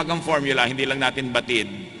mahiwagang formula, hindi lang natin batid,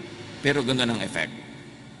 pero ganoon ang effect.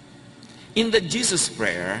 In the Jesus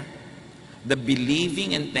prayer, the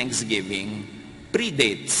believing and thanksgiving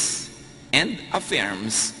predates and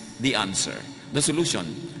affirms the answer, the solution,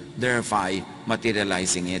 thereby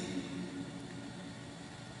materializing it.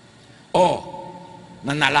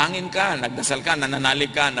 Nanalangin ka, nagdasal ka, nananalig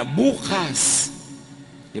ka na bukas,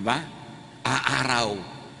 di ba? Aaraw.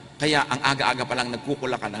 Kaya ang aga-aga pa lang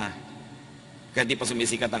nagkukula ka na. Kaya di pa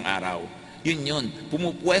sumisikat ang araw. Yun.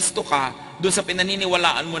 Pumupwesto ka doon sa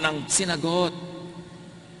pinaniniwalaan mo ng sinagot.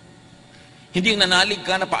 Hindi yung nanalig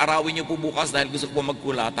ka na paarawin niyo po bukas dahil gusto ko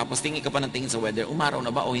magkula, tapos tingin ka pa ng tingin sa weather, umaraw na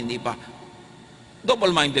ba o hindi pa?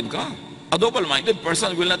 Double-minded ka. A double-minded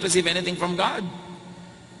person will not receive anything from God.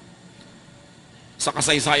 Sa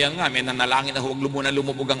kasaysayan nga, may nanalangin na huwag muna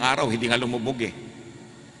lumubog ang araw, hindi nga lumubog eh.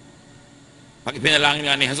 Pag ipinalangin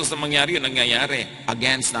nga ni Jesus na mangyari, yun nangyayari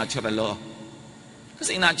against natural law.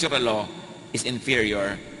 Kasi natural law is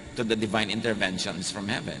inferior to the divine interventions from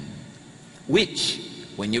heaven, which,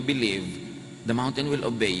 when you believe, the mountain will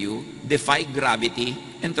obey you, defy gravity,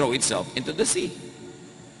 and throw itself into the sea.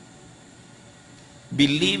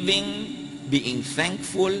 Believing, being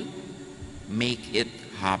thankful, make it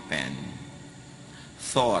happen.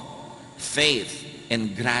 Thought, faith,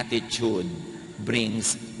 and gratitude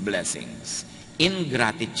brings blessings.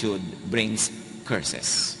 Ingratitude brings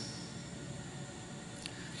curses.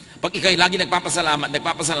 Pag ikay lagi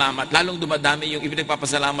nagpapasalamat, lalong dumadami yung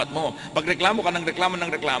ipinagpapasalamat mo. Pag reklamo ka ng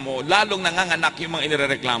reklamo, lalong nanganganak yung mga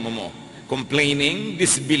inireklamo mo. Complaining,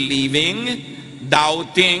 disbelieving,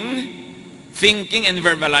 doubting, thinking and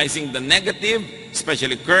verbalizing the negative,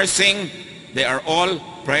 especially cursing, they are all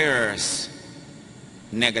prayers.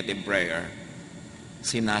 Negative prayer.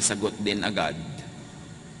 Sinasagot din agad.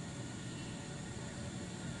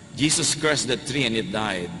 Jesus cursed the tree and it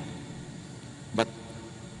died. But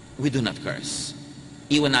we do not curse.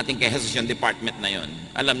 Iwan natin kay Jesus yung department na yon.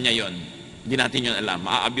 Alam niya yon. Hindi natin yun alam.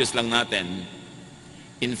 Ma-abuse lang natin.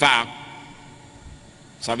 In fact,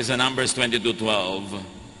 sabi sa Numbers 22:12,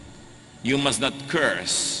 you must not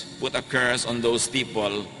curse. Put a curse on those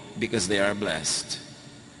people because they are blessed.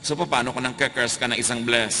 So paano kung nang curse ka ng isang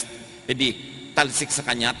blessed? E di, talsik sa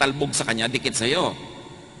kanya, talbog sa kanya, dikit sa'yo.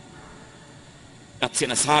 At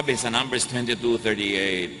sinasabi sa Numbers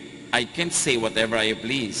 22:38, I can't say whatever I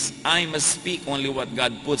please. I must speak only what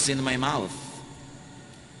God puts in my mouth.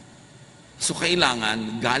 So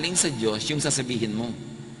kailangan, galing sa Diyos yung sasabihin mo.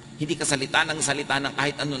 Hindi ka salita ng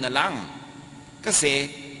kahit ano na lang. Kasi,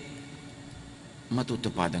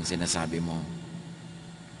 matutupad ang sinasabi mo.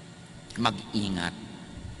 Mag-ingat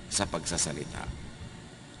sa pagsasalita.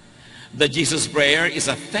 The Jesus prayer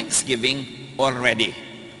is a thanksgiving already.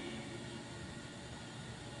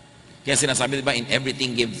 Kaya sinasabi, diba, in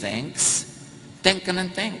everything give thanks. Thank ka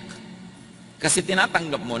ng thank. Kasi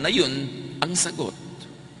tinatanggap mo na yun ang sagot.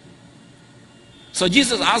 So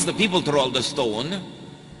Jesus asked the people to roll the stone.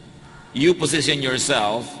 You position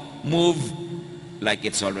yourself, move like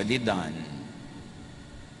it's already done.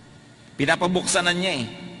 Pinapabuksan na niya eh.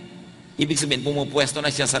 Ibig sabihin, pumupwesto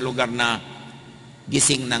na siya sa lugar na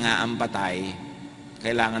gising na nga ang patay.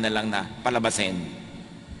 Kailangan na lang na palabasin.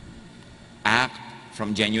 Act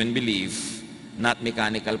from genuine belief, not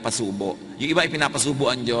mechanical pasubo. Yung iba ay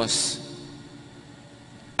pinapasubo ang Diyos.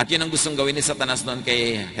 At yun ang gustong gawin ni Satanas noon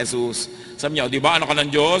kay Jesus. Sabi niya, di ba anak ka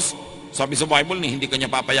ng Diyos? Sabi sa Bible, hindi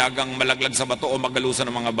kanya papayagang malaglag sa bato o magalusan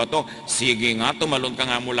ng mga bato. Sige nga, tumalon ka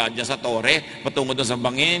nga mula dyan sa tore, patungo doon sa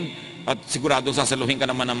bangin, at siguradong sasaluhin ka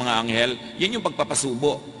naman ng mga anghel. Yun yung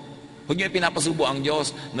pagpapasubo. Huwag niyo pinapasubo ang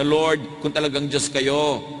Diyos na, Lord, kung talagang Diyos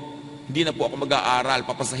kayo, hindi na po ako mag-aaral,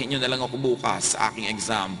 papasahin nyo na lang ako bukas sa aking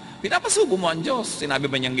exam. Pinapasubo mo ang Diyos.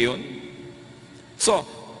 Sinabi ba niyang gayon? So,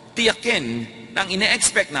 tiyakin na ang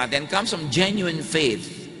ine-expect natin comes from genuine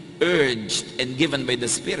faith, urged and given by the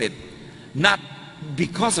Spirit, not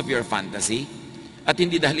because of your fantasy, at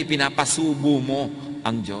hindi dahil pinapasubo mo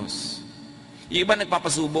ang Diyos. Yung iba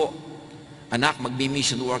nagpapasubo, anak,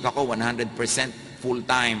 magbi-mission work ako 100%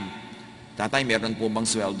 full-time. Tatay, meron po bang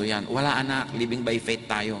sweldo yan? Wala anak, living by faith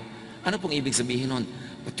tayo. Ano pong ibig sabihin nun?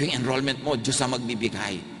 Tuwing enrollment mo, Diyos ang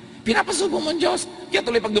magbibigay. Pinapasubo mo ang Diyos. Kaya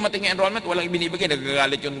tuloy pag dumating yung enrollment, walang ibinibigay,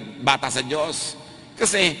 nagagalit yung bata sa Diyos.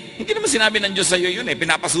 Kasi, hindi naman sinabi ng Diyos sa iyo yun eh,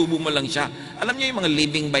 pinapasubo mo lang siya. Alam niyo yung mga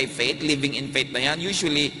living by faith, living in faith na yan,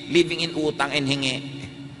 usually, living in utang and hingi.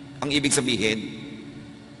 Ang ibig sabihin,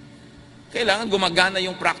 kailangan gumagana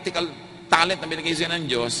yung practical talent na binigay sa'yo ng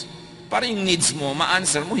Diyos, para yung needs mo,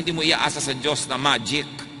 ma-answer mo, hindi mo iaasa sa Diyos na magic.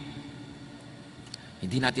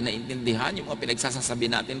 Hindi natin naintindihan yung mga pinagsasasabi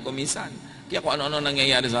natin kuminsan. Kaya kung ano-ano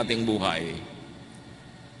nangyayari sa ating buhay.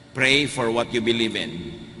 Pray for what you believe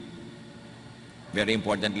in. Very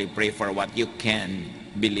importantly, pray for what you can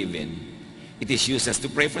believe in. It is useless to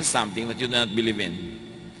pray for something that you do not believe in,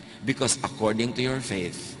 because according to your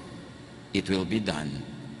faith, it will be done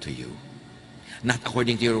to you. Not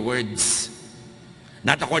according to your words,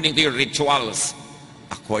 not according to your rituals,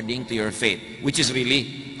 according to your faith, which is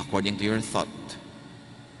really according to your thought.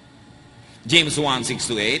 James 1,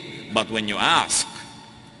 6-8, but when you ask,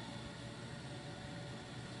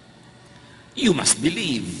 you must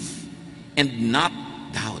believe and not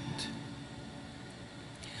doubt.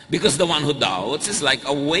 Because the one who doubts is like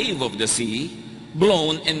a wave of the sea,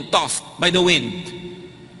 blown and tossed by the wind.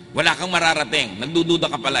 Wala kang mararating.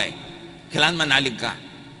 Nagdududa ka pala eh. Kailangan manalig ka.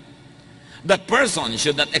 That person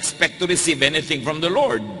should not expect to receive anything from the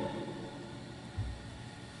Lord.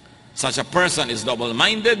 Such a person is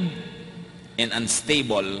double-minded and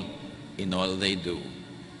unstable in all they do.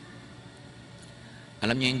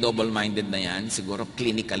 Alam niyo yung double-minded na yan, siguro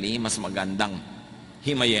clinically mas magandang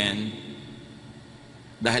himayin,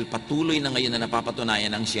 dahil patuloy na ngayon na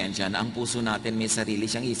napapatunayan ng siyensya na ang puso natin may sarili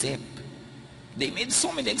siyang isip. They made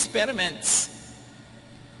so many experiments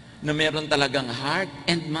na meron talagang heart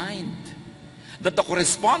and mind. That the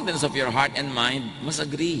correspondence of your heart and mind must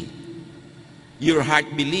agree. Your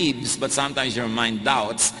heart believes, but sometimes your mind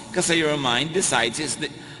doubts, kasi your mind decides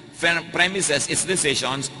premises its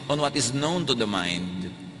decisions on what is known to the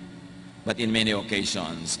mind. But in many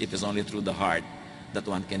occasions, it is only through the heart that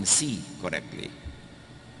one can see correctly.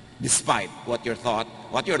 Despite what your thought,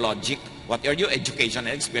 what your logic, what your education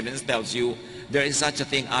and experience tells you, there is such a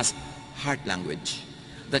thing as heart language,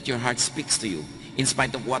 that your heart speaks to you in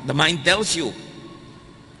spite of what the mind tells you.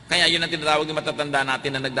 Kaya yun ang tinatawag ng matatanda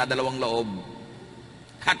natin na nagdadalawang loob.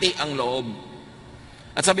 Hati ang loob.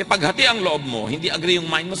 At sabi, pag hati ang loob mo, hindi agree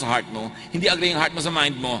yung mind mo sa heart mo, hindi agree yung heart mo sa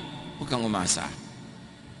mind mo, huwag kang umasa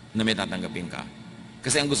na may tatanggapin ka.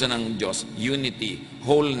 Kasi ang gusto ng Diyos, unity,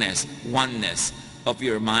 wholeness, oneness of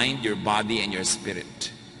your mind, your body, and your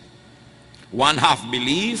spirit. One half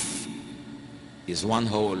belief is one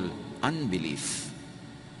whole unbelief.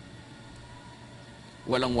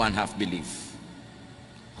 Walang one half belief.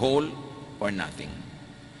 Whole or nothing.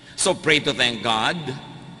 So pray to thank God.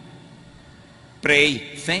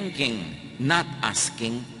 Pray thanking, not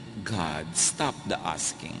asking God. Stop the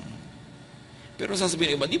asking. Pero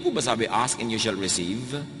sasabihin iba, di po ba sabi, ask and you shall receive?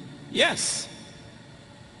 Yes.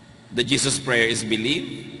 The Jesus prayer is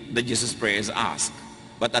believe, the Jesus prayer is ask.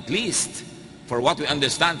 But at least, for what we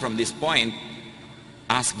understand from this point,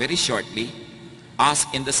 ask very shortly, ask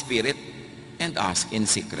in the Spirit, and ask in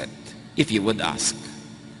secret, if you would ask.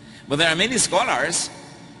 But there are many scholars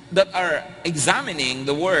that are examining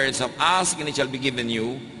the words of ask and it shall be given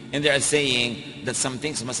you, and they are saying that some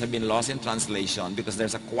things must have been lost in translation because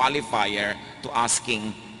there's a qualifier to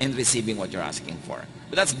asking and receiving what you're asking for.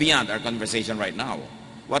 But that's beyond our conversation right now.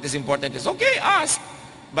 What is important is, okay, ask.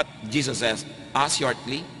 But Jesus says, ask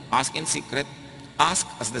shortly, ask in secret, ask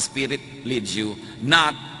as the Spirit leads you,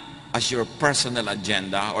 not as your personal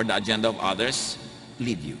agenda or the agenda of others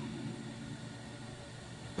lead you.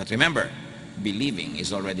 But remember, believing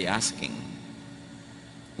is already asking.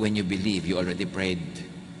 When you believe, you already prayed.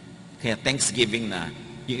 Kaya thanksgiving na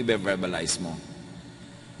yung i-verbalize mo.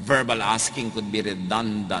 Verbal asking could be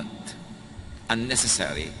redundant,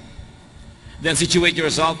 unnecessary. Then situate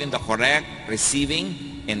yourself in the correct,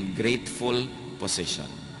 receiving, and grateful position.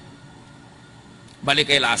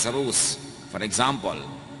 Balik kay Lazarus, for example,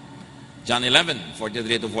 John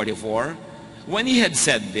 11:43-44. When he had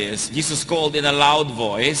said this, Jesus called in a loud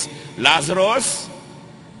voice, Lazarus,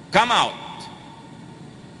 come out.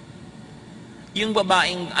 Yung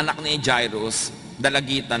babaeng anak ni Jairus,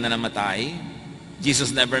 dalagitan na namatay,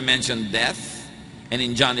 Jesus never mentioned death. And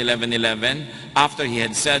in John 11:11, after he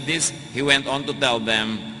had said this, he went on to tell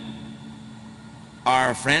them,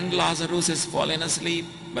 our friend Lazarus has fallen asleep,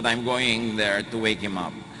 but I'm going there to wake him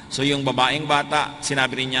up. So yung babaeng bata,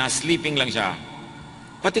 sinabi niya, sleeping lang siya.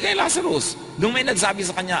 Pati kay Lazarus, nung may nagsabi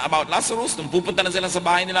sa kanya about Lazarus, nung pupunta na sila sa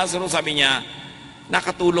bahay ni Lazarus, sabi niya,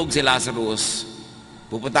 nakatulog si Lazarus,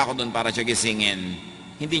 pupunta ako doon para siya gisingin.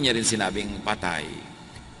 Hindi niya rin sinabing patay.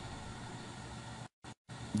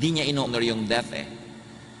 Hindi niya in-honor yung death eh.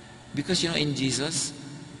 Because in Jesus,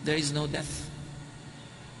 there is no death.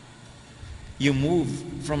 You move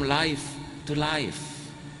from life to life.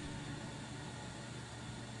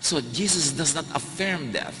 So Jesus does not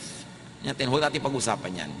affirm death. Huwag natin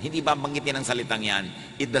pag-usapan yan. Hindi ba banggitin ang salitang yan?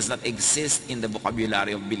 It does not exist in the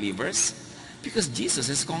vocabulary of believers because Jesus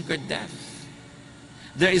has conquered death.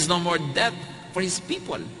 There is no more death for His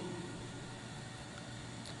people.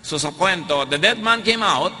 So sa kwento, the dead man came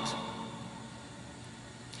out.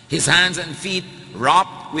 his hands and feet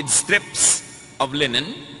wrapped with strips of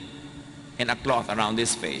linen and a cloth around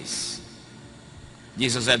his face.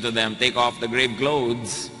 Jesus said to them, "Take off the grave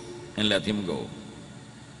clothes and let him go."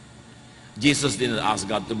 Jesus didn't ask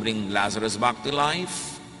God to bring Lazarus back to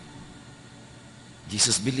life.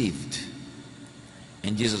 Jesus believed.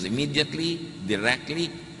 And Jesus immediately, directly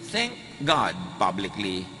thanked God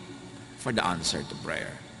publicly for the answer to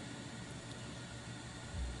prayer.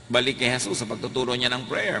 Balik kay Jesus sa pagtuturo niya ng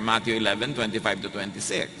prayer, Matthew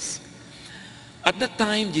 11:25-26. At that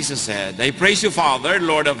time, Jesus said, "I praise you, Father,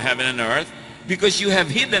 Lord of heaven and earth, because you have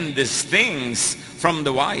hidden these things from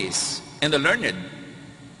the wise and the learned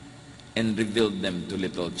and revealed them to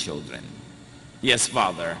little children. Yes,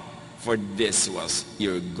 Father, for this was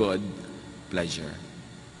your good pleasure."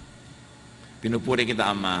 Pinupuri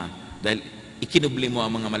kita, Ama, dahil ikinubli mo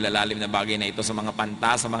ang mga malalalim na bagay na ito sa mga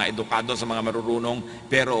panta, sa mga edukado, sa mga marurunong,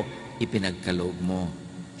 pero ipinagkaloob mo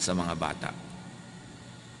sa mga bata.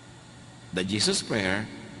 The Jesus prayer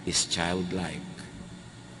is childlike.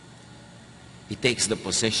 It takes the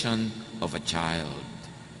position of a child,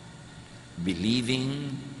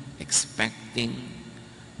 believing, expecting,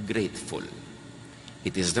 grateful.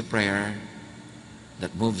 It is the prayer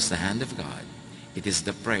that moves the hand of God. It is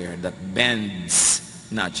the prayer that bends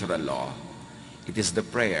natural law. It is the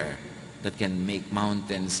prayer that can make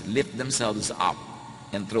mountains lift themselves up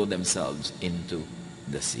and throw themselves into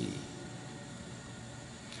the sea.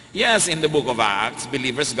 Yes, in the book of Acts,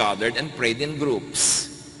 believers gathered and prayed in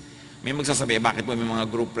groups. May magsasabi, bakit po may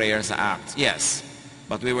mga group prayer sa Acts? Yes,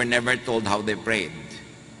 but we were never told how they prayed.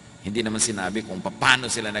 Hindi naman sinabi kung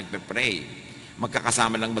paano sila nagpe-pray.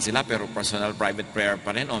 Magkakasama lang ba sila pero personal private prayer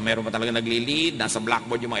pa rin? O meron ba talaga nagli-lead? Nasa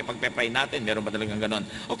blackboard yung mga ipagpe-pray natin? Meron ba talagang ganon?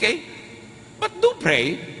 Okay, but do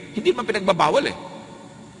pray. Hindi man pinagbabawal eh.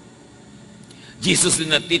 Jesus did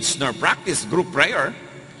not teach nor practice group prayer.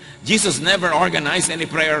 Jesus never organized any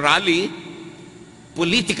prayer rally.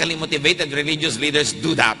 Politically motivated religious leaders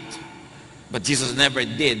do that. But Jesus never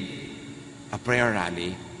did a prayer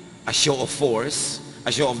rally, a show of force,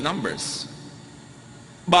 a show of numbers.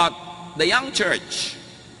 But the young church,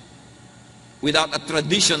 without a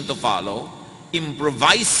tradition to follow,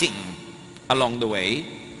 improvising along the way,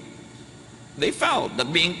 they felt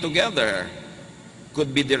that being together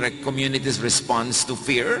could be the community's response to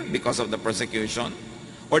fear because of the persecution,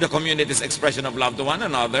 or the community's expression of love to one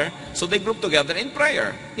another, so they grouped together in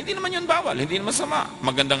prayer. Hindi naman yun bawal, hindi naman masama.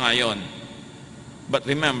 Maganda nga yun. But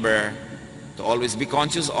remember to always be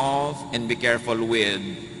conscious of and be careful with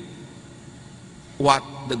what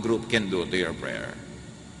the group can do to your prayer.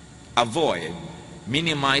 Avoid,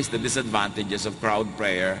 minimize the disadvantages of crowd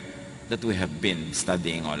prayer that we have been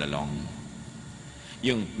studying all along.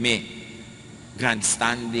 Yung may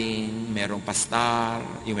grandstanding, merong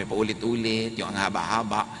pastor, yung may paulit-ulit, yung ang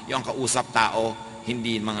haba-haba, yung ang kausap tao,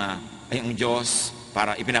 hindi ay ang Diyos,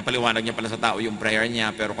 para ipinapaliwanag niya pala sa tao yung prayer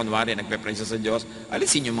niya, pero kunwari nagpe-pray siya sa Diyos,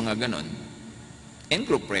 alisin yung mga ganon. And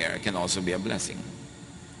group prayer can also be a blessing.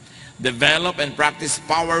 Develop and practice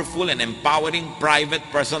powerful and empowering private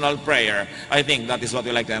personal prayer. I think that is what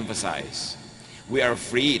we like to emphasize. We are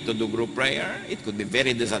free to do group prayer. It could be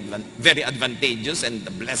very advantageous and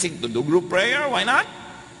a blessing to do group prayer. Why not?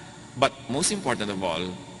 But most important of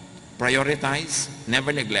all, prioritize,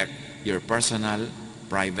 never neglect your personal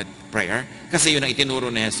private prayer. Kasi yun ang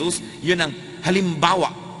itinuro ni Jesus. Yun ang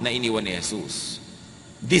halimbawa na iniwan ni Jesus.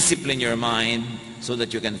 Discipline your mind so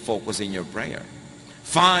that you can focus in your prayer.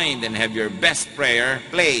 Find and have your best prayer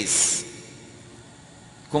place.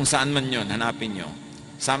 Kung saan man yun, hanapin nyo.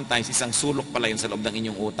 Sometimes, isang sulok pala yun sa loob ng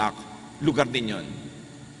inyong utak. Lugar din yun.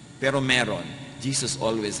 Pero meron. Jesus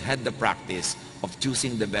always had the practice of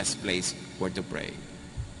choosing the best place where to pray.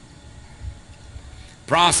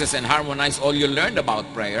 Process and harmonize all you learned about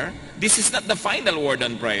prayer. This is not the final word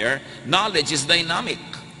on prayer. Knowledge is dynamic.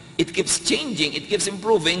 It keeps changing, it keeps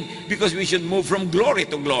improving because we should move from glory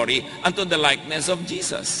to glory unto the likeness of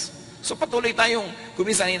Jesus. So patuloy tayong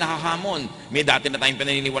kuminsan ay nakahamon. May dati na tayong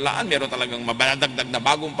pinaniniwalaan, meron talagang mabadagdag na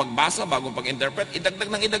bagong pagbasa, bagong pag-interpret, idagdag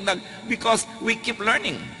ng idagdag because we keep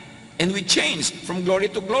learning. And we change from glory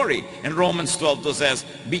to glory. And Romans 12:2 says,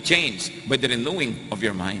 be changed by the renewing of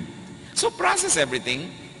your mind. So process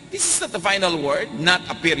everything. This is not the final word, not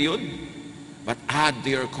a period, but add to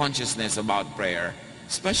your consciousness about prayer.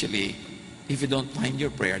 Especially if you don't find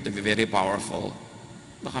your prayer to be very powerful,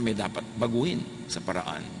 baka may dapat baguhin sa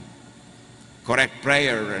paraan. Correct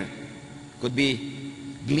prayer could be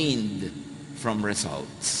gleaned from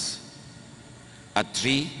results. A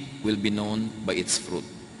tree will be known by its fruit.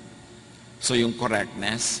 So yung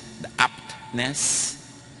correctness, the aptness,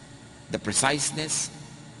 the preciseness,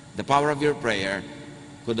 the power of your prayer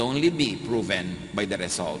could only be proven by the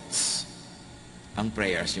results. Ang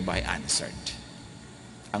prayers nyo ba ay answered?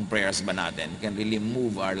 Ang prayers ba natin can really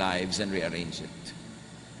move our lives and rearrange it?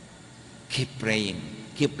 Keep praying.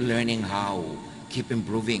 Keep learning how. Keep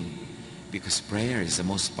improving. Because prayer is the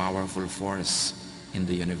most powerful force in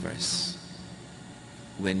the universe.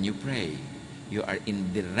 When you pray, you are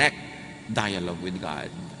in direct dialogue with God.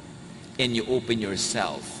 And you open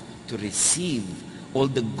yourself to receive all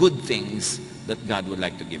the good things that God would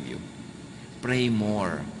like to give you. Pray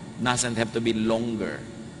more. Doesn't have to be longer.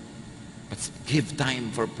 But give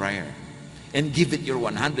time for prayer. And give it your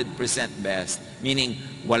 100% best. Meaning,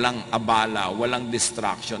 walang abala, walang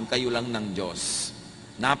distraction. Kayo lang ng Diyos.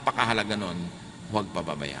 Napakahalaga nun. Huwag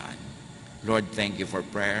pababayaan. Lord, thank you for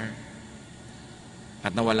prayer.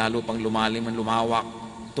 At nawala lupang lumalim ang lumawak,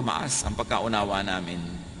 tumaas ang pagkaunawa namin.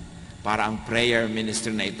 Para ang prayer ministry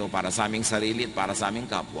na ito, para sa aming sarili at para sa aming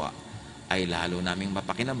kapwa, ay lalo naming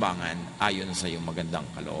mapakinabangan ayon sa iyong magandang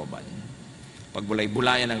kalooban.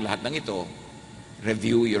 Pagbulay-bulayan ang lahat ng ito,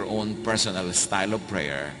 review your own personal style of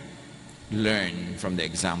prayer. Learn from the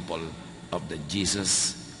example of the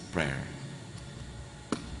Jesus prayer.